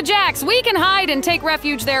 run home to Jax. We can hide and take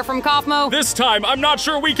refuge there from Kaufmo. This time, I'm not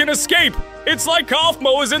sure we can escape. It's like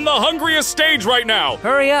Kaufmo is in the hungriest stage right now.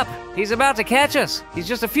 Hurry up. He's about to catch us. He's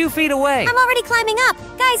just a few feet away. I'm already climbing up.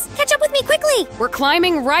 Guys, catch up with me quickly. We're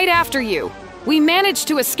climbing right after you. We managed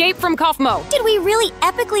to escape from Kaufmo. Did we really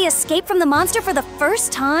epically escape from the monster for the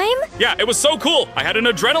first time? Yeah, it was so cool. I had an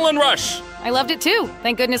adrenaline rush. I loved it too.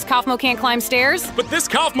 Thank goodness Kaufmo can't climb stairs. But this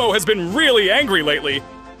Kaufmo has been really angry lately.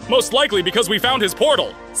 Most likely because we found his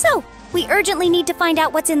portal. So, we urgently need to find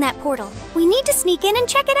out what's in that portal. We need to sneak in and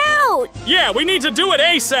check it out. Yeah, we need to do it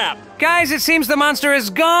ASAP. Guys, it seems the monster is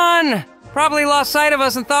gone. Probably lost sight of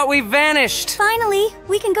us and thought we vanished. Finally,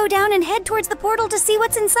 we can go down and head towards the portal to see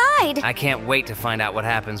what's inside. I can't wait to find out what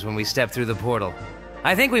happens when we step through the portal.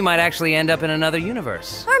 I think we might actually end up in another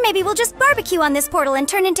universe. Or maybe we'll just barbecue on this portal and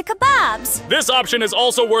turn into kebabs. This option is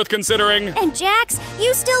also worth considering. And Jax,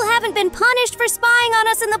 you still haven't been punished for spying on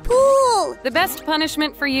us in the pool. The best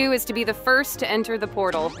punishment for you is to be the first to enter the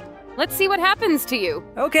portal. Let's see what happens to you.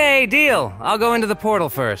 Okay, deal. I'll go into the portal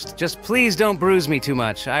first. Just please don't bruise me too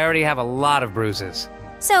much. I already have a lot of bruises.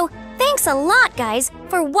 So, thanks a lot, guys,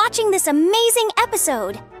 for watching this amazing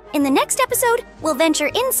episode. In the next episode, we'll venture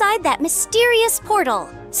inside that mysterious portal.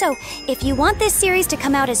 So, if you want this series to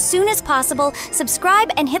come out as soon as possible,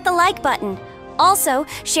 subscribe and hit the like button. Also,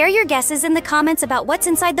 share your guesses in the comments about what's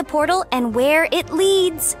inside the portal and where it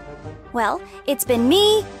leads. Well, it's been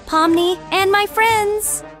me, Pomni, and my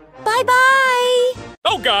friends. Bye-bye!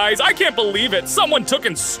 Oh, guys, I can't believe it. Someone took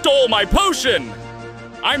and stole my potion.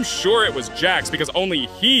 I'm sure it was Jax because only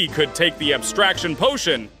he could take the abstraction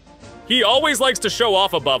potion. He always likes to show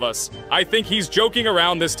off above us. I think he's joking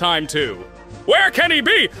around this time, too. Where can he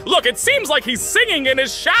be? Look, it seems like he's singing in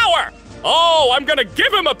his shower. Oh, I'm gonna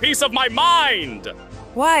give him a piece of my mind.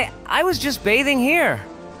 Why, I was just bathing here.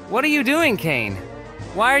 What are you doing, Caine?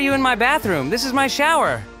 Why are you in my bathroom? This is my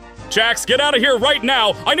shower. Jax, get out of here right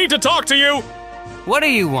now. I need to talk to you. What do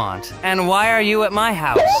you want? And why are you at my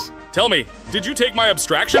house? Tell me, did you take my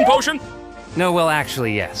abstraction potion? No, well,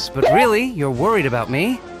 actually, yes. But really, you're worried about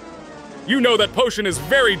me? You know that potion is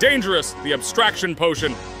very dangerous, the abstraction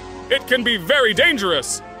potion. It can be very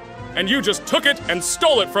dangerous. And you just took it and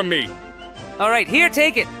stole it from me. All right, here,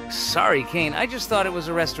 take it. Sorry, Caine, I just thought it was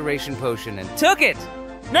a restoration potion and took it.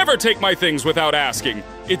 Never take my things without asking.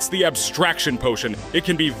 It's the abstraction potion. It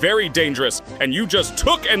can be very dangerous, and you just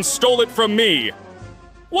took and stole it from me.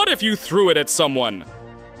 What if you threw it at someone?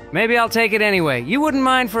 Maybe I'll take it anyway. You wouldn't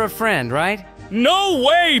mind for a friend, right? No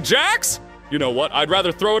way, Jax! You know what? I'd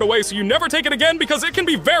rather throw it away so you never take it again because it can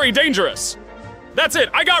be very dangerous. That's it.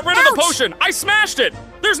 I got rid of the potion. I smashed it.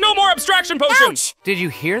 There's no more abstraction potion. Ouch! Did you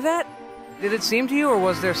hear that? Did it seem to you, or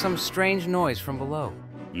was there some strange noise from below?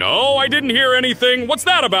 No, I didn't hear anything. What's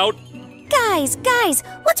that about? Guys,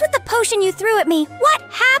 what's with the potion you threw at me? What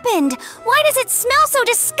happened? Why does it smell so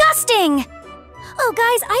disgusting? Oh,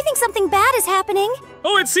 guys, I think something bad is happening.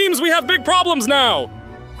 Oh, it seems we have big problems now.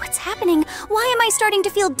 What's happening? Why am I starting to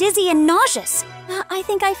feel dizzy and nauseous? I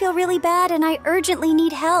think I feel really bad and I urgently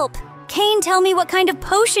need help. Caine, tell me what kind of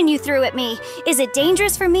potion you threw at me. Is it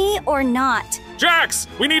dangerous for me or not? Jax,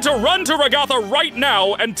 we need to run to Ragatha right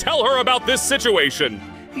now and tell her about this situation.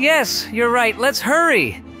 Yes, you're right. Let's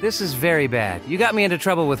hurry. This is very bad. You got me into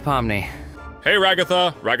trouble with Pomni. Hey,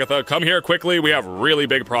 Ragatha. Ragatha, come here quickly. We have really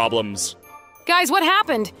big problems. Guys, what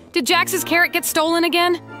happened? Did Jax's carrot get stolen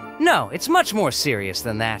again? No, it's much more serious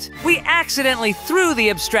than that. We accidentally threw the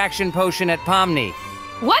abstraction potion at Pomni.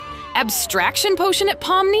 What? Abstraction potion at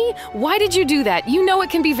Pomni? Why did you do that? You know it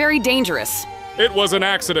can be very dangerous. It was an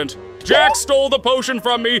accident. Jax stole the potion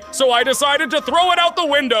from me, so I decided to throw it out the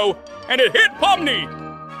window, and it hit Pomni.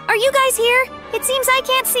 Are you guys here? It seems I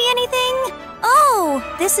can't see anything.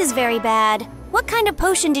 Oh, this is very bad. What kind of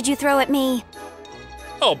potion did you throw at me?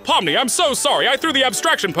 Oh, Pomni, I'm so sorry. I threw the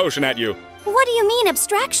abstraction potion at you. What do you mean,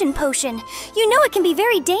 abstraction potion? You know it can be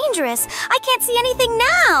very dangerous. I can't see anything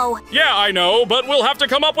now. Yeah, I know, but we'll have to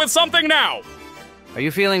come up with something now. Are you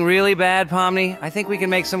feeling really bad, Pomni? I think we can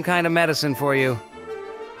make some kind of medicine for you.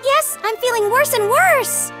 Yes, I'm feeling worse and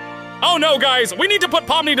worse. Oh no, guys, we need to put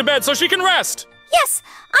Pomni to bed so she can rest. Yes,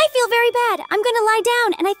 I feel very bad. I'm gonna lie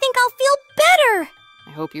down and I think I'll feel better.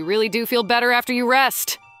 I hope you really do feel better after you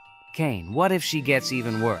rest. Caine, what if she gets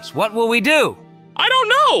even worse? What will we do? I don't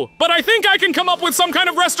know, but I think I can come up with some kind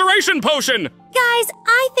of restoration potion. Guys,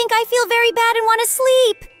 I think I feel very bad and want to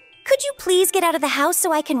sleep. Could you please get out of the house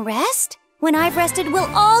so I can rest? When I've rested,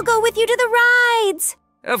 we'll all go with you to the rides.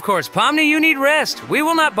 Of course, Pomni, you need rest. We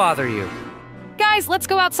will not bother you. Guys, let's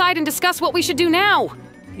go outside and discuss what we should do now.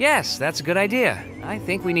 Yes, that's a good idea. I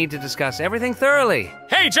think we need to discuss everything thoroughly.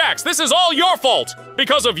 Hey, Jax, this is all your fault.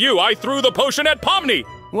 Because of you, I threw the potion at Pomni.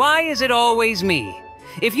 Why is it always me?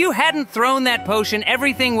 If you hadn't thrown that potion,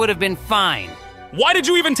 everything would have been fine. Why did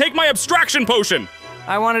you even take my abstraction potion?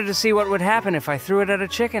 I wanted to see what would happen if I threw it at a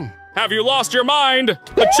chicken. Have you lost your mind?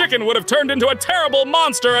 The chicken would have turned into a terrible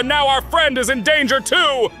monster, and now our friend is in danger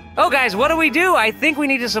too! Oh, guys, what do? I think we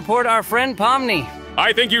need to support our friend Pomni.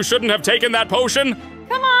 I think you shouldn't have taken that potion.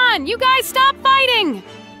 Come on, you guys stop fighting!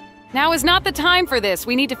 Now is not the time for this.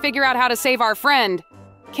 We need to figure out how to save our friend.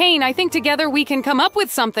 Caine, I think together we can come up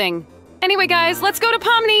with something. Anyway, guys, let's go to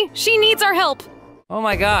Pomni. She needs our help. Oh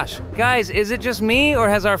my gosh. Guys, is it just me, or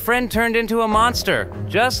has our friend turned into a monster?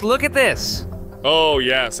 Just look at this. Oh,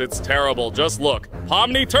 yes, it's terrible. Just look.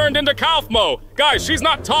 Pomni turned into Kaufmo. Guys, she's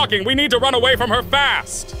not talking. We need to run away from her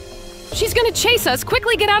fast. She's gonna chase us.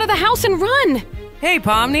 Quickly get out of the house and run. Hey,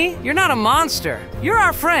 Pomni, you're not a monster. You're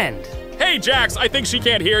our friend. Hey, Jax, I think she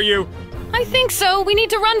can't hear you. I think so. We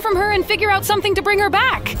need to run from her and figure out something to bring her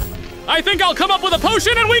back. I think I'll come up with a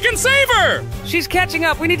potion and we can save her! She's catching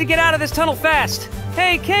up. We need to get out of this tunnel fast.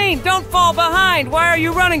 Hey, Caine, don't fall behind. Why are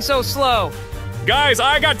you running so slow? Guys,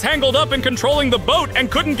 I got tangled up in controlling the boat and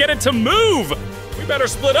couldn't get it to move. We better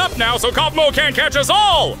split up now so Kaufmo can't catch us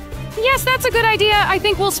all. Yes, that's a good idea. I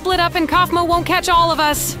think we'll split up and Kaufmo won't catch all of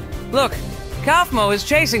us. Look, Kaufmo is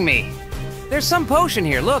chasing me. There's some potion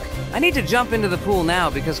here. Look, I need to jump into the pool now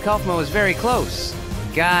because Kaufmo is very close.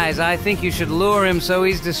 Guys, I think you should lure him so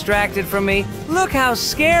he's distracted from me. Look how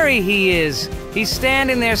scary he is. He's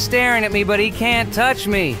standing there staring at me, but he can't touch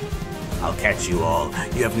me. I'll catch you all.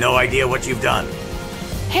 You have no idea what you've done.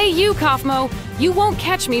 Hey, you, Kaufmo. You won't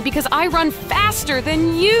catch me because I run faster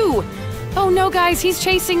than you. Oh no, guys, he's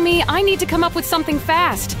chasing me. I need to come up with something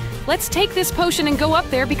fast. Let's take this potion and go up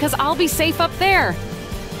there because I'll be safe up there.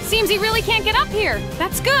 Seems he really can't get up here.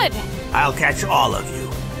 That's good. I'll catch all of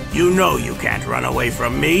you. You know you can't run away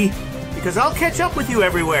from me, because I'll catch up with you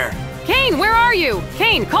everywhere. Caine, where are you?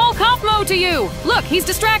 Caine, call Kaufmo to you. Look, he's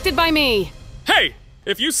distracted by me. Hey,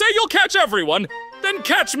 if you say you'll catch everyone, then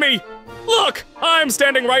catch me. Look, I'm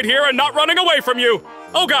standing right here and not running away from you.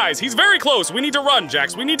 Oh, guys, he's very close. We need to run,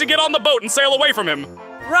 Jax. We need to get on the boat and sail away from him.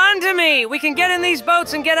 Run to me! We can get in these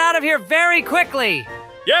boats and get out of here very quickly.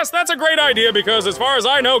 Yes, that's a great idea because as far as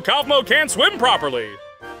I know, Kaufmo can't swim properly.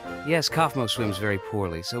 Yes, Kaufmo swims very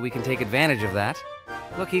poorly, so we can take advantage of that.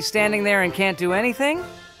 Look, he's standing there and can't do anything?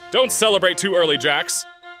 Don't celebrate too early, Jax.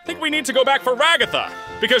 I think we need to go back for Ragatha,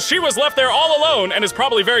 because she was left there all alone and is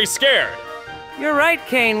probably very scared. You're right,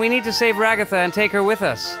 Caine. We need to save Ragatha and take her with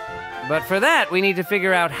us. But for that, we need to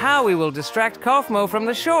figure out how we will distract Kaufmo from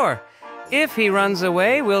the shore. If he runs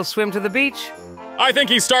away, we'll swim to the beach. I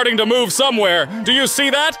think he's starting to move somewhere. Do you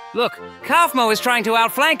see that? Look, Kaufmo is trying to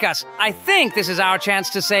outflank us. I think this is our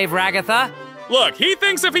chance to save Ragatha. Look, he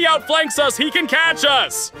thinks if he outflanks us, he can catch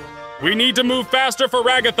us. We need to move faster for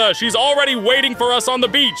Ragatha. She's already waiting for us on the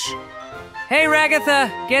beach. Hey,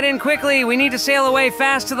 Ragatha, get in quickly. We need to sail away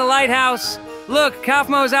fast to the lighthouse. Look,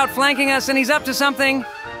 Kaufmo's outflanking us and he's up to something.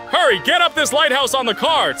 Hurry, get up this lighthouse on the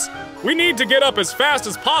carts. We need to get up as fast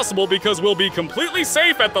as possible because we'll be completely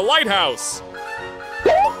safe at the lighthouse.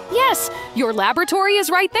 Yes, your laboratory is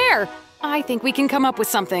right there. I think we can come up with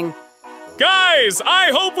something. Guys,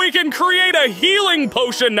 I hope we can create a healing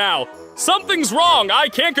potion now. Something's wrong. I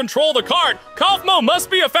can't control the cart. Kaufmo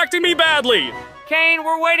must be affecting me badly. Caine,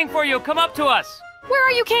 we're waiting for you. Come up to us. Where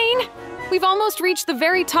are you, Caine? We've almost reached the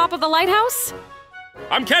very top of the lighthouse.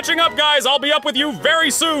 I'm catching up, guys. I'll be up with you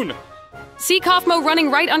very soon. See Kaufmo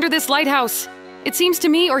running right under this lighthouse. It seems to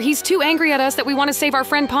me, or he's too angry at us that we want to save our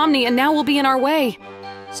friend Pomni, and now we'll be in our way.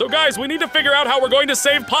 So guys, we need to figure out how we're going to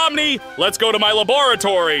save Pomni. Let's go to my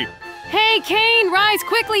laboratory. Hey, Caine, rise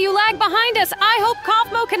quickly. You lag behind us. I hope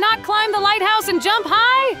Kaufmo cannot climb the lighthouse and jump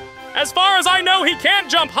high. As far as I know, he can't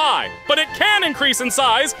jump high, but it can increase in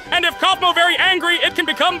size, and if Kaufmo very angry, it can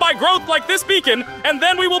become by growth like this beacon, and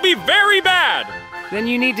then we will be very bad. Then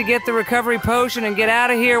you need to get the recovery potion and get out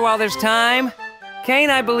of here while there's time. Caine,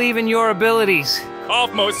 I believe in your abilities.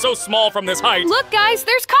 Kaufmo is so small from this height. Look, guys,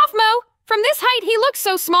 there's Kaufmo. From this height, he looks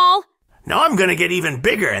so small. Now I'm gonna get even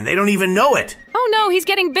bigger, and they don't even know it. Oh no, he's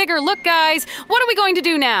getting bigger. Look, guys, what are we going to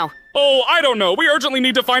do now? Oh, I don't know. We urgently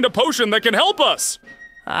need to find a potion that can help us.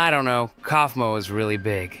 I don't know. Kaufmo is really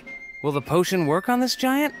big. Will the potion work on this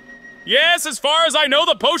giant? Yes, as far as I know,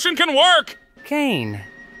 the potion can work. Caine,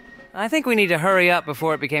 I think we need to hurry up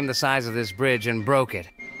before it became the size of this bridge and broke it.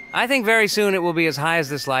 I think very soon it will be as high as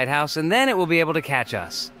this lighthouse, and then it will be able to catch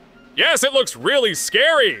us. Yes, it looks really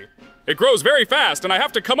scary. It grows very fast, and I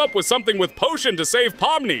have to come up with something with potion to save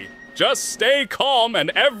Pomni. Just stay calm, and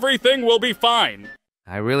everything will be fine.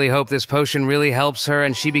 I really hope this potion really helps her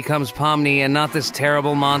and she becomes Pomni and not this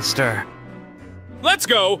terrible monster. Let's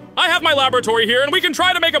go. I have my laboratory here, and we can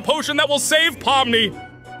try to make a potion that will save Pomni.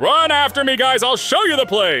 Run after me, guys. I'll show you the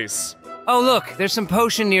place. Oh, look, there's some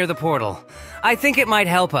potion near the portal. I think it might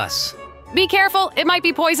help us. Be careful, it might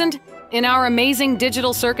be poisoned. In our amazing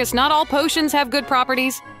digital circus, not all potions have good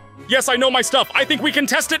properties. Yes, I know my stuff. I think we can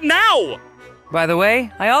test it now. By the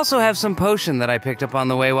way, I also have some potion that I picked up on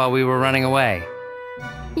the way while we were running away.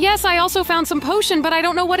 Yes, I also found some potion, but I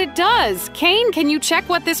don't know what it does. Caine, can you check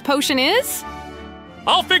what this potion is?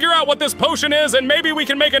 I'll figure out what this potion is, and maybe we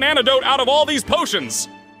can make an antidote out of all these potions.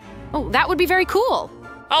 Oh, that would be very cool.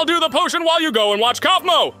 I'll do the potion while you go and watch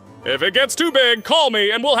Kaufmo. If it gets too big, call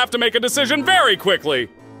me, and we'll have to make a decision very quickly.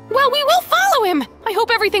 Well, we will follow him. I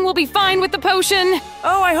hope everything will be fine with the potion.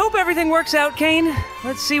 Oh, I hope everything works out, Caine.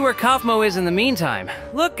 Let's see where Kaufmo is in the meantime.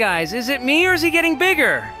 Look, guys, is it me or is he getting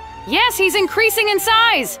bigger? Yes, he's increasing in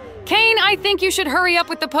size. Caine, I think you should hurry up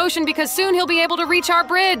with the potion because soon he'll be able to reach our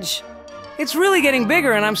bridge. It's really getting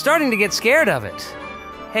bigger and I'm starting to get scared of it.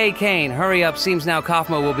 Hey, Caine, hurry up. Seems now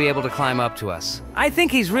Kaufmo will be able to climb up to us. I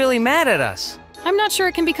think he's really mad at us. I'm not sure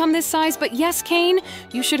it can become this size, but yes, Caine,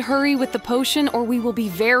 you should hurry with the potion or we will be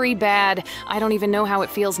very bad. I don't even know how it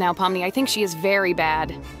feels now, Pomni. I think she is very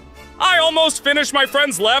bad. I almost finished. My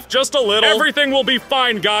friend's left just a little. Everything will be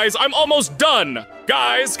fine, guys. I'm almost done.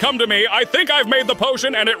 Guys, come to me. I think I've made the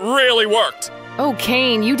potion and it really worked. Oh,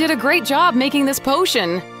 Caine, you did a great job making this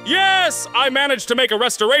potion. Yes, I managed to make a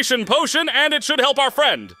restoration potion and it should help our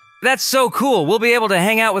friend. That's so cool. We'll be able to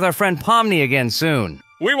hang out with our friend Pomni again soon.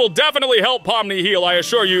 We will definitely help Pomni heal. I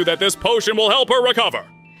assure you that this potion will help her recover.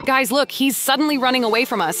 Guys, look, he's suddenly running away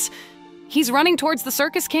from us. He's running towards the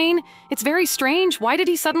circus, Caine. It's very strange. Why did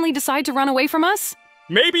he suddenly decide to run away from us?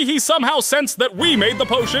 Maybe he somehow sensed that we made the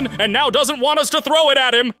potion and now doesn't want us to throw it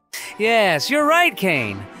at him. Yes, you're right,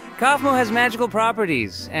 Caine. Kaufmo has magical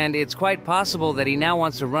properties, and it's quite possible that he now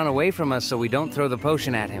wants to run away from us so we don't throw the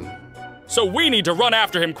potion at him. So we need to run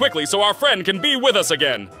after him quickly so our friend can be with us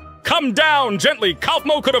again. Come down gently.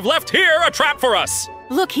 Kaufmo could have left here a trap for us.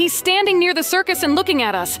 Look, he's standing near the circus and looking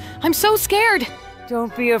at us. I'm so scared.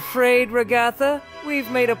 Don't be afraid, Ragatha. We've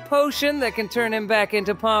made a potion that can turn him back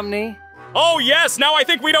into Pomni. Oh yes, now I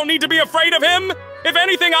think we don't need to be afraid of him. If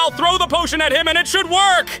anything, I'll throw the potion at him and it should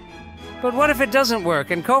work. But what if it doesn't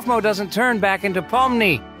work and Kaufmo doesn't turn back into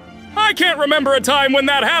Pomni? I can't remember a time when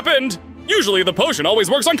that happened. Usually the potion always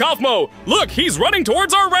works on Kaufmo. Look, he's running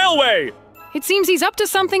towards our railway. It seems he's up to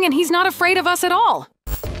something and he's not afraid of us at all.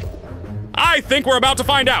 I think we're about to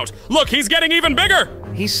find out. Look, he's getting even bigger.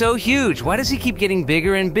 He's so huge. Why does he keep getting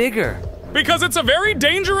bigger and bigger? Because it's a very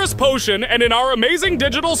dangerous potion, and in our amazing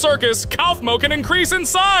digital circus, Kaufmo can increase in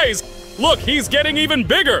size. Look, he's getting even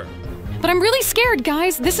bigger. But I'm really scared,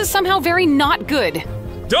 guys. This is somehow very not good.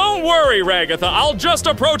 Don't worry, Ragatha. I'll just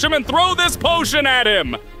approach him and throw this potion at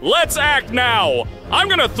him. Let's act now. I'm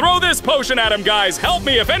gonna throw this potion at him, guys. Help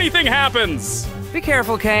me if anything happens. Be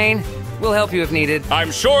careful, Caine. We'll help you if needed.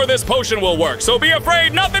 I'm sure this potion will work, so be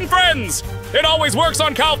afraid nothing, friends. It always works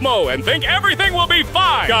on Kaufmo, and think everything will be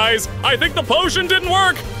fine. Guys, I think the potion didn't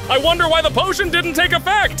work. I wonder why the potion didn't take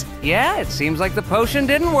effect. Yeah, it seems like the potion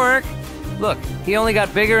didn't work. Look, he only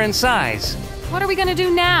got bigger in size. What are we gonna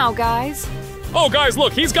do now, guys? Oh, guys,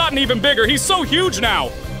 look, he's gotten even bigger. He's so huge now.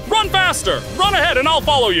 Run faster. Run ahead, and I'll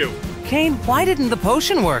follow you. Caine, why didn't the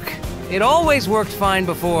potion work? It always worked fine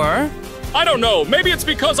before. I don't know. Maybe it's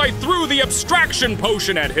because I threw the abstraction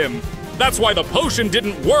potion at him. That's why the potion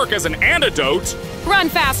didn't work as an antidote. Run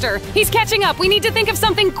faster! He's catching up! We need to think of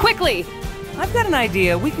something quickly! I've got an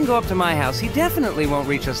idea. We can go up to my house. He definitely won't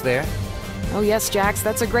reach us there. Oh yes, Jax,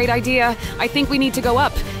 that's a great idea. I think we need to go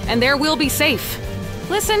up, and there we'll be safe.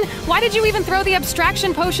 Listen, why did you even throw the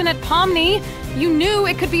abstraction potion at Pomni? You knew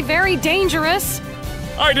it could be very dangerous.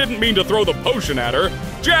 I didn't mean to throw the potion at her.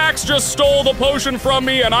 Jax just stole the potion from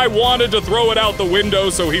me, and I wanted to throw it out the window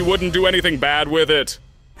so he wouldn't do anything bad with it.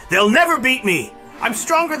 They'll never beat me! I'm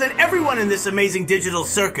stronger than everyone in this amazing digital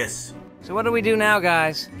circus! So what do we do now,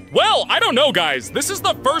 guys? Well, I don't know, guys. This is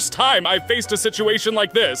the first time I've faced a situation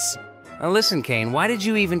like this. Now listen, Caine, why did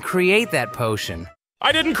you even create that potion?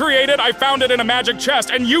 I didn't create it, I found it in a magic chest,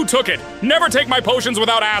 and you took it! Never take my potions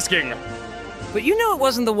without asking! But you know it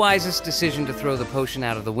wasn't the wisest decision to throw the potion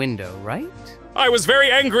out of the window, right? I was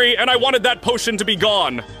very angry, and I wanted that potion to be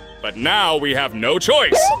gone. But now we have no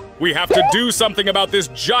choice. We have to do something about this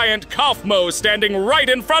giant Kaufmo standing right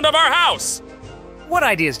in front of our house! What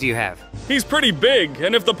ideas do you have? He's pretty big,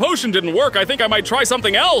 and if the potion didn't work, I think I might try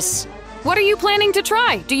something else. What are you planning to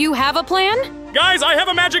try? Do you have a plan? Guys, I have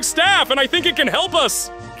a magic staff, and I think it can help us.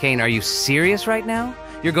 Caine, are you serious right now?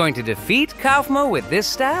 You're going to defeat Kaufmo with this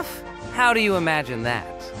staff? How do you imagine that?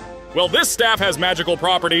 Well, this staff has magical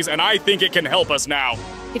properties, and I think it can help us now.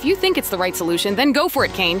 If you think it's the right solution, then go for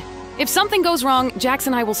it, Caine. If something goes wrong, Jax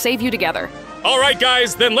and I will save you together. All right,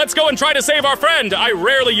 guys, then let's go and try to save our friend. I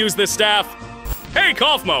rarely use this staff. Hey,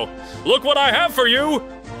 Kaufmo, look what I have for you.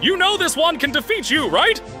 You know this wand can defeat you,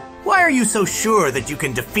 right? Why are you so sure that you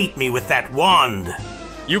can defeat me with that wand?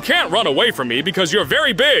 You can't run away from me because you're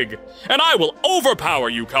very big, and I will overpower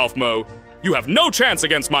you, Kaufmo. You have no chance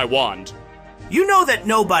against my wand. You know that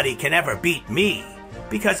nobody can ever beat me,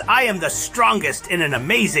 because I am the strongest in an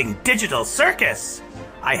amazing digital circus.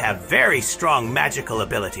 I have very strong magical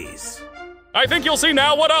abilities. I think you'll see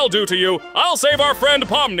now what I'll do to you. I'll save our friend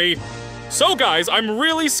Pomni. So guys, I'm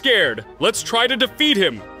really scared. Let's try to defeat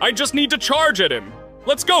him. I just need to charge at him.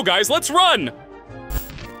 Let's go, guys, let's run!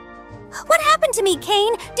 What happened to me,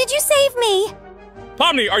 Caine? Did you save me?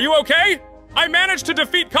 Pomni, are you okay? I managed to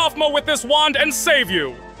defeat Kaufmo with this wand and save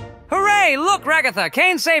you. Hooray! Look, Ragatha!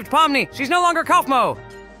 Caine saved Pomni! She's no longer Kaufmo!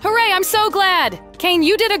 Hooray, I'm so glad! Caine,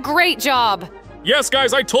 you did a great job! Yes,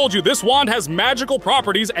 guys, I told you, this wand has magical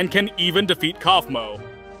properties and can even defeat Kaufmo.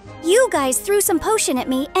 You guys threw some potion at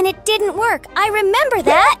me, and it didn't work. I remember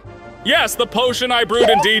that! Yes, the potion I brewed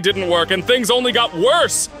indeed didn't work, and things only got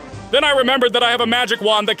worse. Then I remembered that I have a magic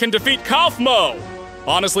wand that can defeat Kaufmo.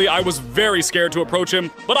 Honestly, I was very scared to approach him,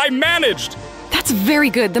 but I managed. That's very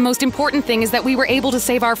good. The most important thing is that we were able to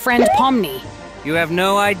save our friend Pomni. You have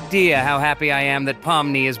no idea how happy I am that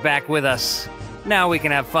Pomni is back with us. Now we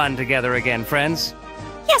can have fun together again, friends.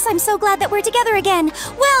 Yes, I'm so glad that we're together again.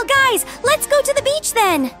 Well, guys, let's go to the beach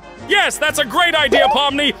then. Yes, that's a great idea,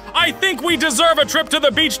 Pomni. I think we deserve a trip to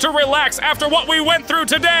the beach to relax after what we went through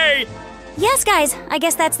today. Yes, guys, I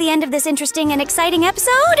guess that's the end of this interesting and exciting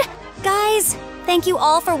episode. Guys, thank you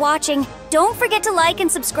all for watching. Don't forget to like and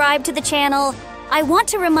subscribe to the channel. I want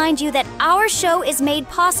to remind you that our show is made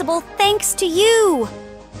possible thanks to you.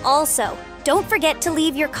 Also, don't forget to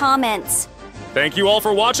leave your comments. Thank you all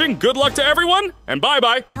for watching. Good luck to everyone, and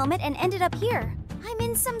bye-bye. Helmet and ended up here. I'm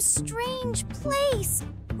in some strange place.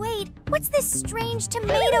 Wait, what's this strange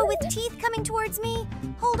tomato with teeth coming towards me?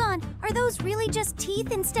 Hold on, are those really just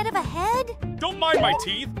teeth instead of a head? Don't mind my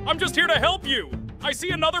teeth. I'm just here to help you. I see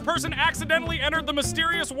another person accidentally entered the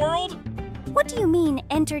mysterious world. What do you mean,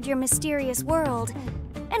 entered your mysterious world?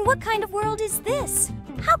 And what kind of world is this?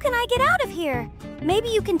 How can I get out of here? Maybe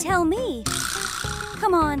you can tell me.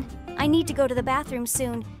 Come on, I need to go to the bathroom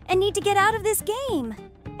soon and need to get out of this game.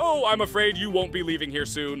 Oh, I'm afraid you won't be leaving here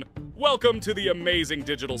soon. Welcome to the amazing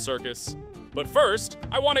digital circus. But first,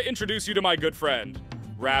 I want to introduce you to my good friend.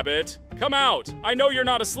 Rabbit, come out. I know you're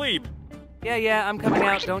not asleep. Yeah, I'm coming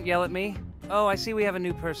out. Don't yell at me. Oh, I see we have a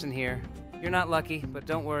new person here. You're not lucky, but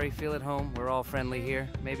don't worry. Feel at home. We're all friendly here.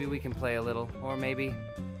 Maybe we can play a little, or maybe...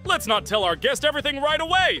 Let's not tell our guest everything right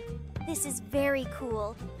away! This is very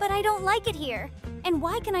cool, but I don't like it here. And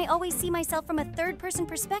why can I always see myself from a third-person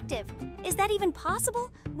perspective? Is that even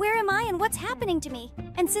possible? Where am I and what's happening to me?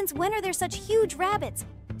 And since when are there such huge rabbits?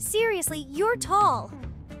 Seriously, you're tall.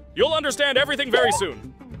 You'll understand everything very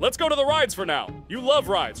soon. Let's go to the rides for now. You love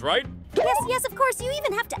rides, right? Yes, of course, you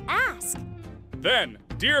even have to ask. Then,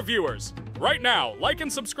 dear viewers, right now, like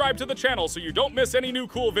and subscribe to the channel so you don't miss any new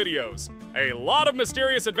cool videos. A lot of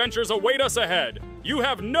mysterious adventures await us ahead. You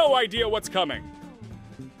have no idea what's coming.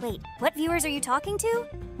 Wait, what viewers are you talking to?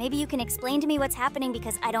 Maybe you can explain to me what's happening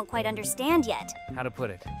because I don't quite understand yet. How to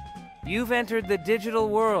put it? You've entered the digital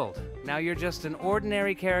world. Now you're just an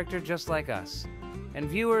ordinary character just like us. And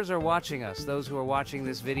viewers are watching us, those who are watching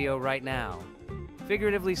this video right now.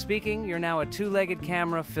 Figuratively speaking, you're now a two-legged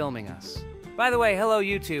camera filming us. By the way, hello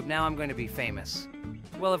YouTube, now I'm going to be famous.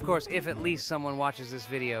 Well, of course, if at least someone watches this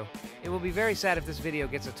video. It will be very sad if this video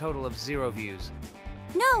gets a total of 0 views.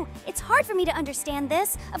 No, it's hard for me to understand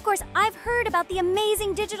this. Of course, I've heard about the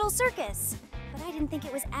amazing digital circus, but I didn't think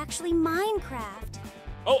it was actually Minecraft.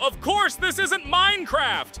 Oh, of course this isn't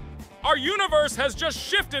Minecraft! Our universe has just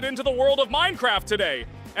shifted into the world of Minecraft today.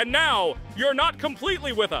 And now, you're not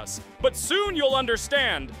completely with us, but soon you'll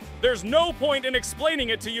understand. There's no point in explaining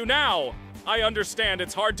it to you now. I understand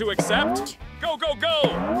it's hard to accept. Go, go, go!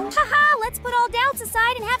 Haha, let's put all doubts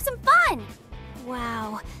aside and have some fun!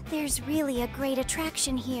 Wow, there's really a great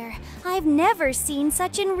attraction here. I've never seen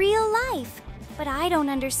such in real life. But I don't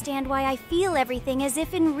understand why I feel everything as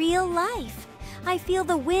if in real life. I feel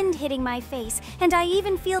the wind hitting my face, and I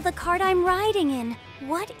even feel the cart I'm riding in.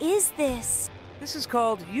 What is this? This is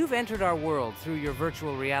called You've Entered Our World through your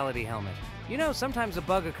virtual reality helmet. You know, sometimes a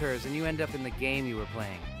bug occurs and you end up in the game you were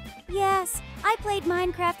playing. Yes, I played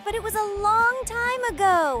Minecraft, but it was a long time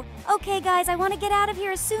ago. Okay, guys, I want to get out of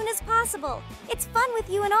here as soon as possible. It's fun with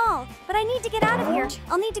you and all, but I need to get out of here.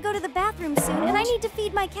 I'll need to go to the bathroom soon, and I need to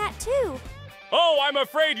feed my cat too. Oh, I'm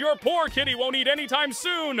afraid your poor kitty won't eat anytime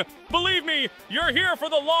soon. Believe me, you're here for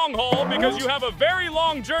the long haul because you have a very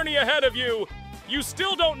long journey ahead of you. You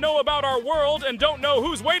still don't know about our world and don't know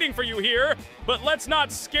who's waiting for you here, but let's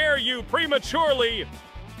not scare you prematurely.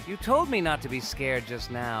 You told me not to be scared just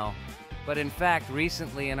now. But in fact,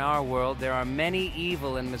 recently in our world, there are many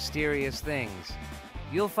evil and mysterious things.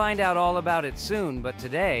 You'll find out all about it soon, but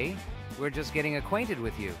today, we're just getting acquainted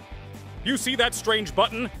with you. You see that strange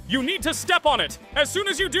button? You need to step on it. As soon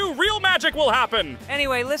as you do, real magic will happen.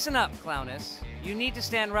 Anyway, listen up, Clowness. You need to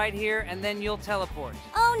stand right here, and then you'll teleport.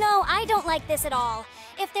 Oh no, I don't like this at all.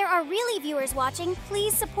 If there are really viewers watching,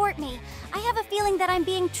 please support me. I have a feeling that I'm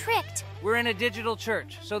being tricked. We're in a digital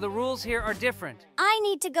church, so the rules here are different. I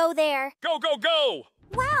need to go there. Go, go, go!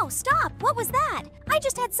 Wow, stop! What was that? I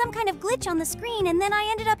just had some kind of glitch on the screen and then I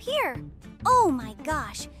ended up here. Oh my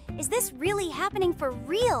gosh, is this really happening for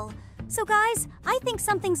real? So guys, I think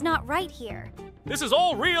something's not right here. This is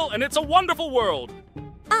all real and it's a wonderful world.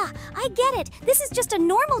 Ah, I get it. This is just a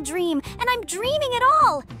normal dream and I'm dreaming it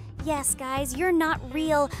all. Yes, guys, you're not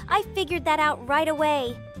real. I figured that out right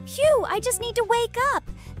away. Phew, I just need to wake up.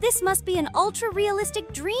 This must be an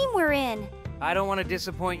ultra-realistic dream we're in. I don't want to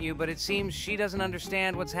disappoint you, but it seems she doesn't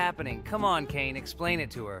understand what's happening. Come on, Caine, explain it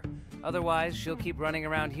to her. Otherwise, she'll keep running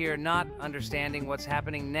around here not understanding what's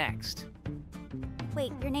happening next.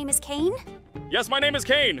 Wait, your name is Caine? Yes, my name is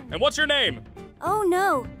Caine. And what's your name? Oh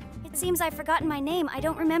no, it seems I've forgotten my name. I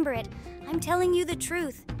don't remember it. I'm telling you the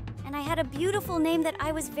truth. And I had a beautiful name that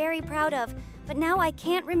I was very proud of, but now I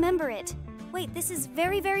can't remember it. Wait, this is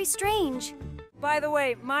very, very strange. By the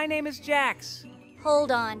way, my name is Jax.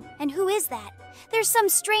 Hold on, and who is that? There's some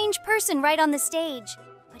strange person right on the stage,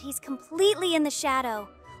 but he's completely in the shadow.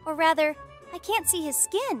 Or rather, I can't see his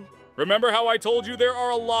skin. Remember how I told you there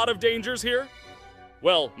are a lot of dangers here?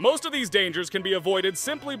 Well, most of these dangers can be avoided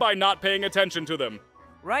simply by not paying attention to them.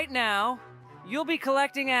 Right now, you'll be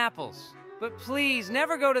collecting apples. But please,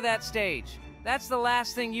 never go to that stage. That's the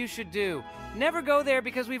last thing you should do. Never go there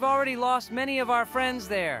because we've already lost many of our friends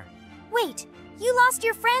there. Wait, you lost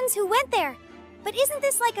your friends who went there? But isn't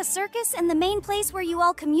this like a circus and the main place where you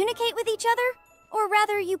all communicate with each other? Or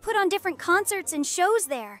rather, you put on different concerts and shows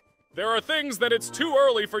there. There are things that it's too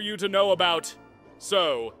early for you to know about.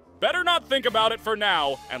 So, better not think about it for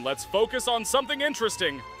now, and let's focus on something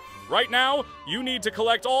interesting. Right now, you need to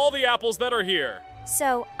collect all the apples that are here.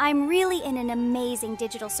 So, I'm really in an amazing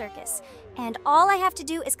digital circus, and all I have to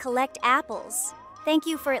do is collect apples. Thank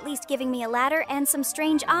you for at least giving me a ladder and some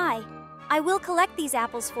strange eye. I will collect these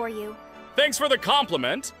apples for you. Thanks for the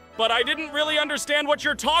compliment, but I didn't really understand what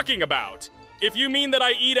you're talking about. If you mean that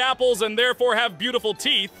I eat apples and therefore have beautiful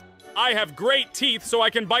teeth, I have great teeth so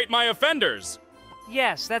I can bite my offenders.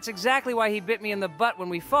 Yes, that's exactly why he bit me in the butt when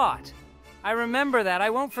we fought. I remember that. I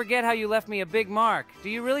won't forget how you left me a big mark. Do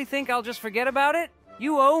you really think I'll just forget about it?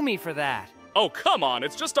 You owe me for that. Oh, come on,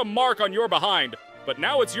 it's just a mark on your behind. But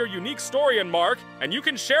now it's your unique story and mark, and you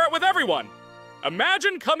can share it with everyone.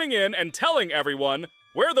 Imagine coming in and telling everyone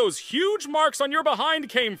where those huge marks on your behind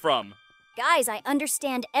came from. Guys, I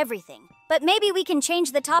understand everything, but maybe we can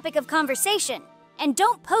change the topic of conversation. And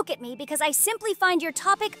don't poke at me because I simply find your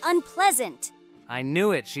topic unpleasant. I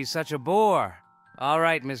knew it. She's such a bore. All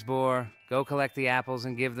right, Miss Boar. Go collect the apples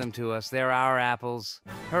and give them to us. They're our apples.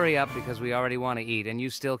 Hurry up because we already want to eat and you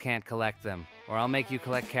still can't collect them. Or I'll make you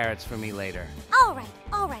collect carrots for me later. All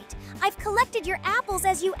right. I've collected your apples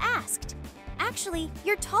as you asked. Actually,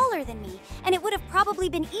 you're taller than me, and it would have probably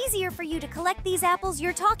been easier for you to collect these apples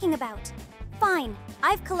you're talking about. Fine,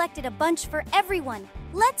 I've collected a bunch for everyone.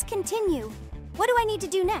 Let's continue. What do I need to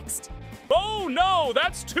do next? Oh no,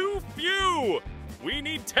 that's too few! We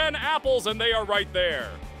need 10 apples and they are right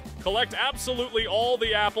there. Collect absolutely all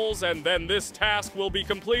the apples and then this task will be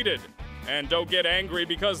completed. And don't get angry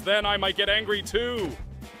because then I might get angry too.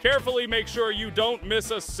 Carefully make sure you don't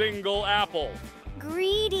miss a single apple.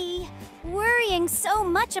 Greedy, worrying so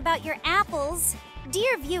much about your apples.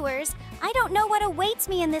 Dear viewers, I don't know what awaits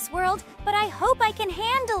me in this world, but I hope I can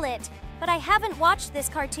handle it. But I haven't watched this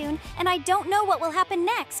cartoon, and I don't know what will happen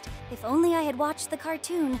next. If only I had watched the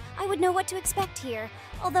cartoon, I would know what to expect here.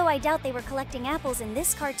 Although I doubt they were collecting apples in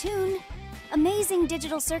this cartoon. Amazing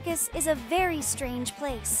Digital Circus is a very strange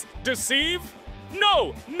place. Deceive?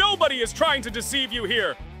 No! Nobody is trying to deceive you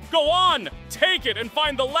here! Go on! Take it and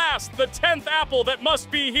find the 10th apple that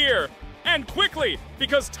must be here! And quickly,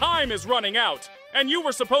 because time is running out, and you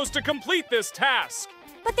were supposed to complete this task!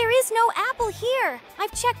 But there is no apple here!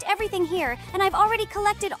 I've checked everything here, and I've already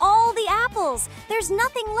collected all the apples! There's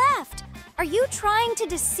nothing left! Are you trying to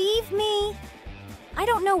deceive me? I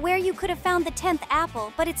don't know where you could have found the 10th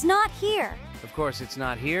apple, but it's not here. Of course it's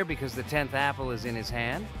not here because the 10th apple is in his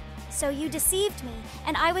hand. So you deceived me,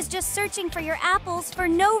 and I was just searching for your apples for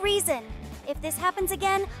no reason. If this happens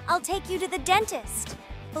again, I'll take you to the dentist.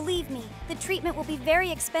 Believe me, the treatment will be very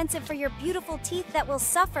expensive for your beautiful teeth that will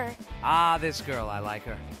suffer. Ah, this girl, I like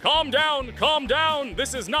her. Calm down, calm down!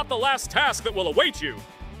 This is not the last task that will await you.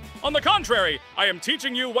 On the contrary, I am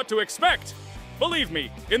teaching you what to expect. Believe me,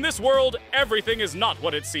 in this world, everything is not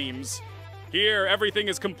what it seems. Here, everything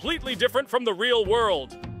is completely different from the real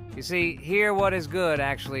world. You see, here what is good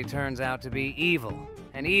actually turns out to be evil.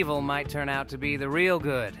 And evil might turn out to be the real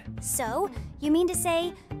good. So, you mean to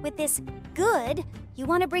say, with this good, you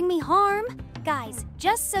want to bring me harm? Guys,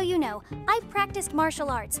 just so you know, I've practiced martial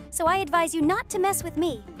arts, so I advise you not to mess with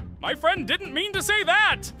me. My friend didn't mean to say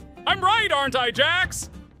that! I'm right, aren't I, Jax?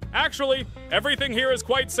 Actually, everything here is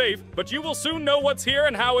quite safe, but you will soon know what's here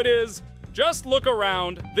and how it is. Just look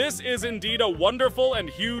around. This is indeed a wonderful and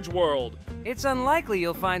huge world. It's unlikely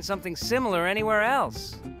you'll find something similar anywhere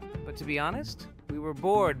else. But to be honest, we were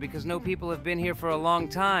bored because no people have been here for a long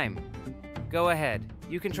time. Go ahead.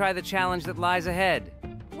 You can try the challenge that lies ahead.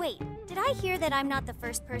 Wait, did I hear that I'm not the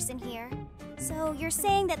first person here? So you're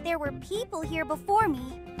saying that there were people here before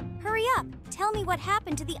me? Hurry up, tell me what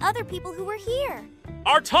happened to the other people who were here.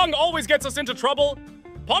 Our tongue always gets us into trouble.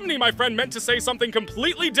 Pomni, my friend, meant to say something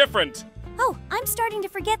completely different. Oh, I'm starting to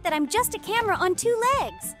forget that I'm just a camera on 2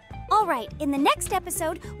 legs. All right, in the next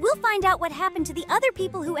episode, we'll find out what happened to the other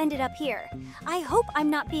people who ended up here. I hope I'm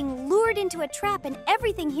not being lured into a trap and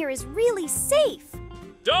everything here is really safe.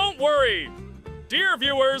 Don't worry. Dear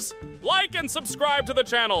viewers, like and subscribe to the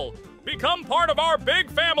channel. Become part of our big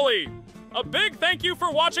family. A big thank you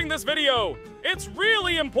for watching this video. It's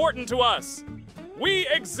really important to us. We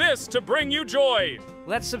exist to bring you joy.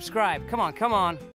 Let's subscribe. Come on, come on.